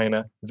 in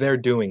China, they're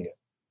doing it.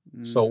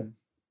 So,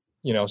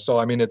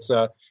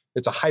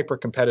 it's a hyper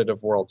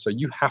competitive world. So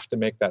you have to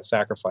make that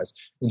sacrifice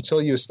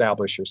until you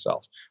establish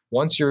yourself.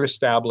 Once you're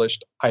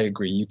established, I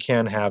agree, you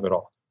can have it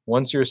all.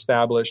 Once you're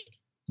established,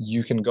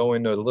 you can go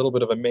into a little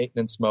bit of a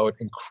maintenance mode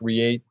and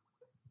create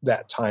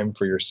that time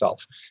for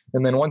yourself.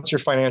 And then once you're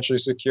financially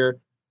secure,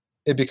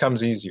 it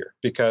becomes easier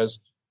because,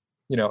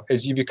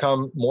 as you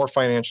become more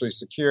financially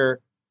secure,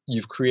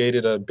 you've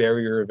created a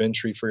barrier of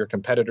entry for your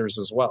competitors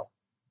as well.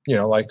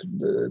 Like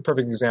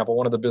perfect example,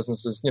 one of the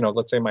businesses,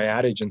 let's say my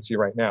ad agency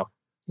right now,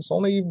 there's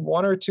only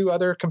one or two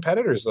other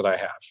competitors that I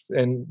have.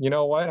 And you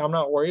know what? I'm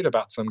not worried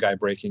about some guy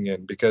breaking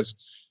in because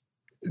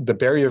the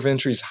barrier of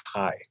entry is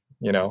high.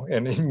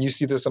 And you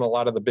see this in a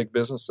lot of the big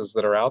businesses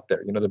that are out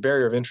there. The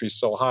barrier of entry is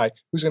so high.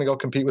 Who's going to go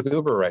compete with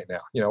Uber right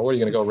now? What are you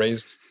going to go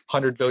raise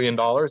 $100 billion?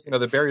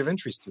 The barrier of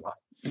entry is too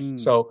high.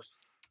 So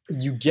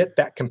you get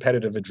that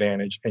competitive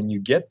advantage and you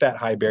get that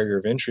high barrier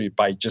of entry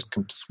by just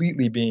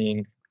completely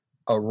being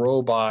a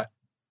robot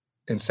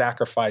and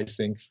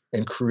sacrificing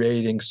and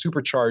creating,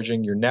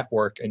 supercharging your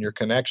network and your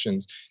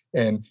connections.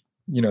 And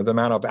the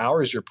amount of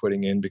hours you're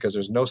putting in, because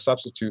there's no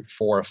substitute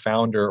for a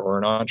founder or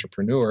an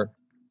entrepreneur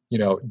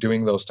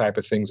doing those type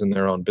of things in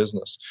their own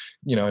business,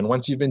 and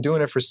once you've been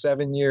doing it for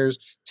 7 years,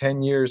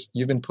 10 years,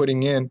 you've been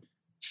putting in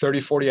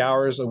 30, 40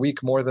 hours a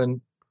week more than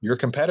your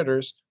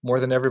competitors, more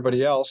than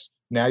everybody else.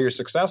 Now you're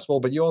successful,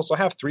 but you also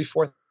have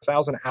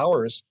 3,000-4,000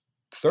 hours,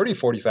 30,000,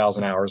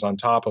 40,000 hours on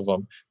top of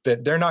them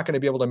that they're not going to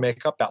be able to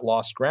make up that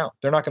lost ground.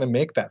 They're not going to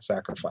make that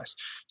sacrifice.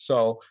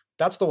 So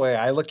that's the way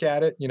I look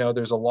at it.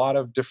 There's a lot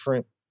of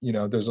different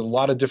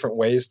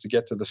ways to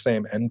get to the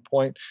same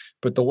endpoint.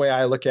 But the way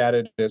I look at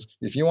it is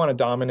if you want to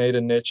dominate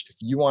a niche, if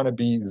you want to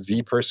be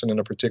the person in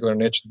a particular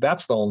niche,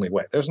 that's the only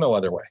way. There's no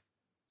other way.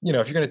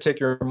 If you're going to take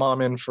your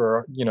mom in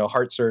for,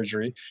 heart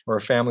surgery or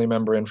a family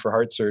member in for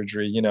heart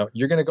surgery,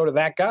 you're going to go to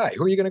that guy.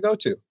 Who are you going to go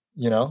to?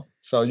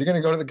 So you're going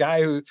to go to the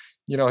guy who,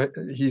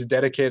 he's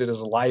dedicated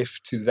his life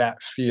to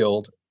that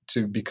field,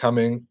 to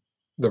becoming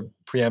the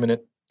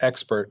preeminent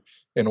expert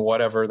in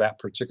whatever that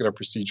particular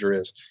procedure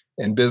is.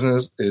 And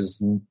business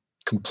is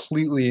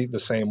completely the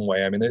same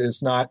way. I mean,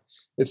 it's not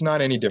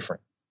any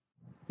different.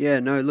 Yeah,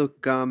 no,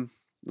 look, that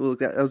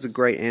was a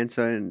great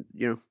answer. And,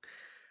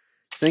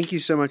 thank you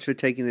so much for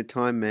taking the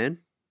time, man.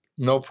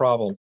 No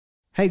problem.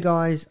 Hey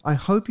guys, I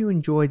hope you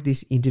enjoyed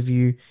this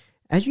interview.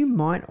 As you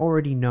might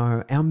already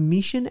know, our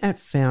mission at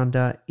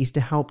Foundr is to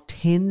help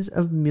tens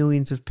of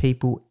millions of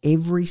people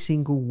every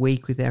single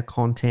week with our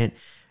content,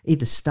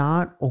 either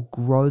start or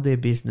grow their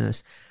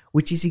business,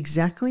 which is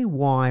exactly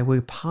why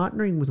we're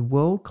partnering with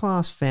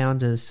world-class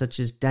founders such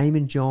as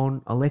Damon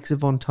John, Alexa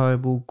Von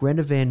Tobel,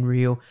 Greta Van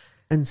Riel,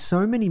 and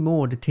so many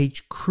more to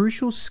teach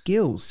crucial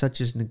skills such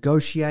as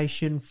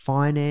negotiation,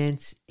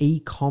 finance,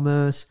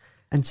 e-commerce,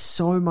 and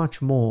so much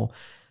more.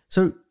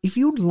 So if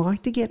you'd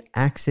like to get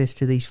access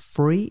to these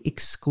free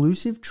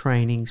exclusive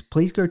trainings,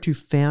 please go to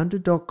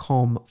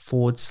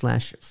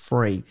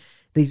foundr.com/free.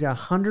 These are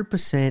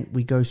 100%.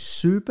 We go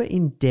super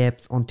in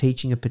depth on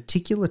teaching a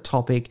particular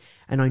topic,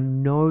 and I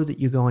know that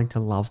you're going to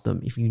love them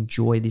if you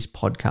enjoy this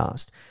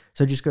podcast.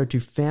 So just go to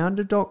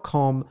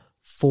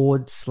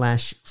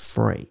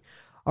foundr.com/free.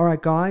 All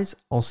right, guys,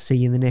 I'll see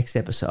you in the next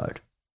episode.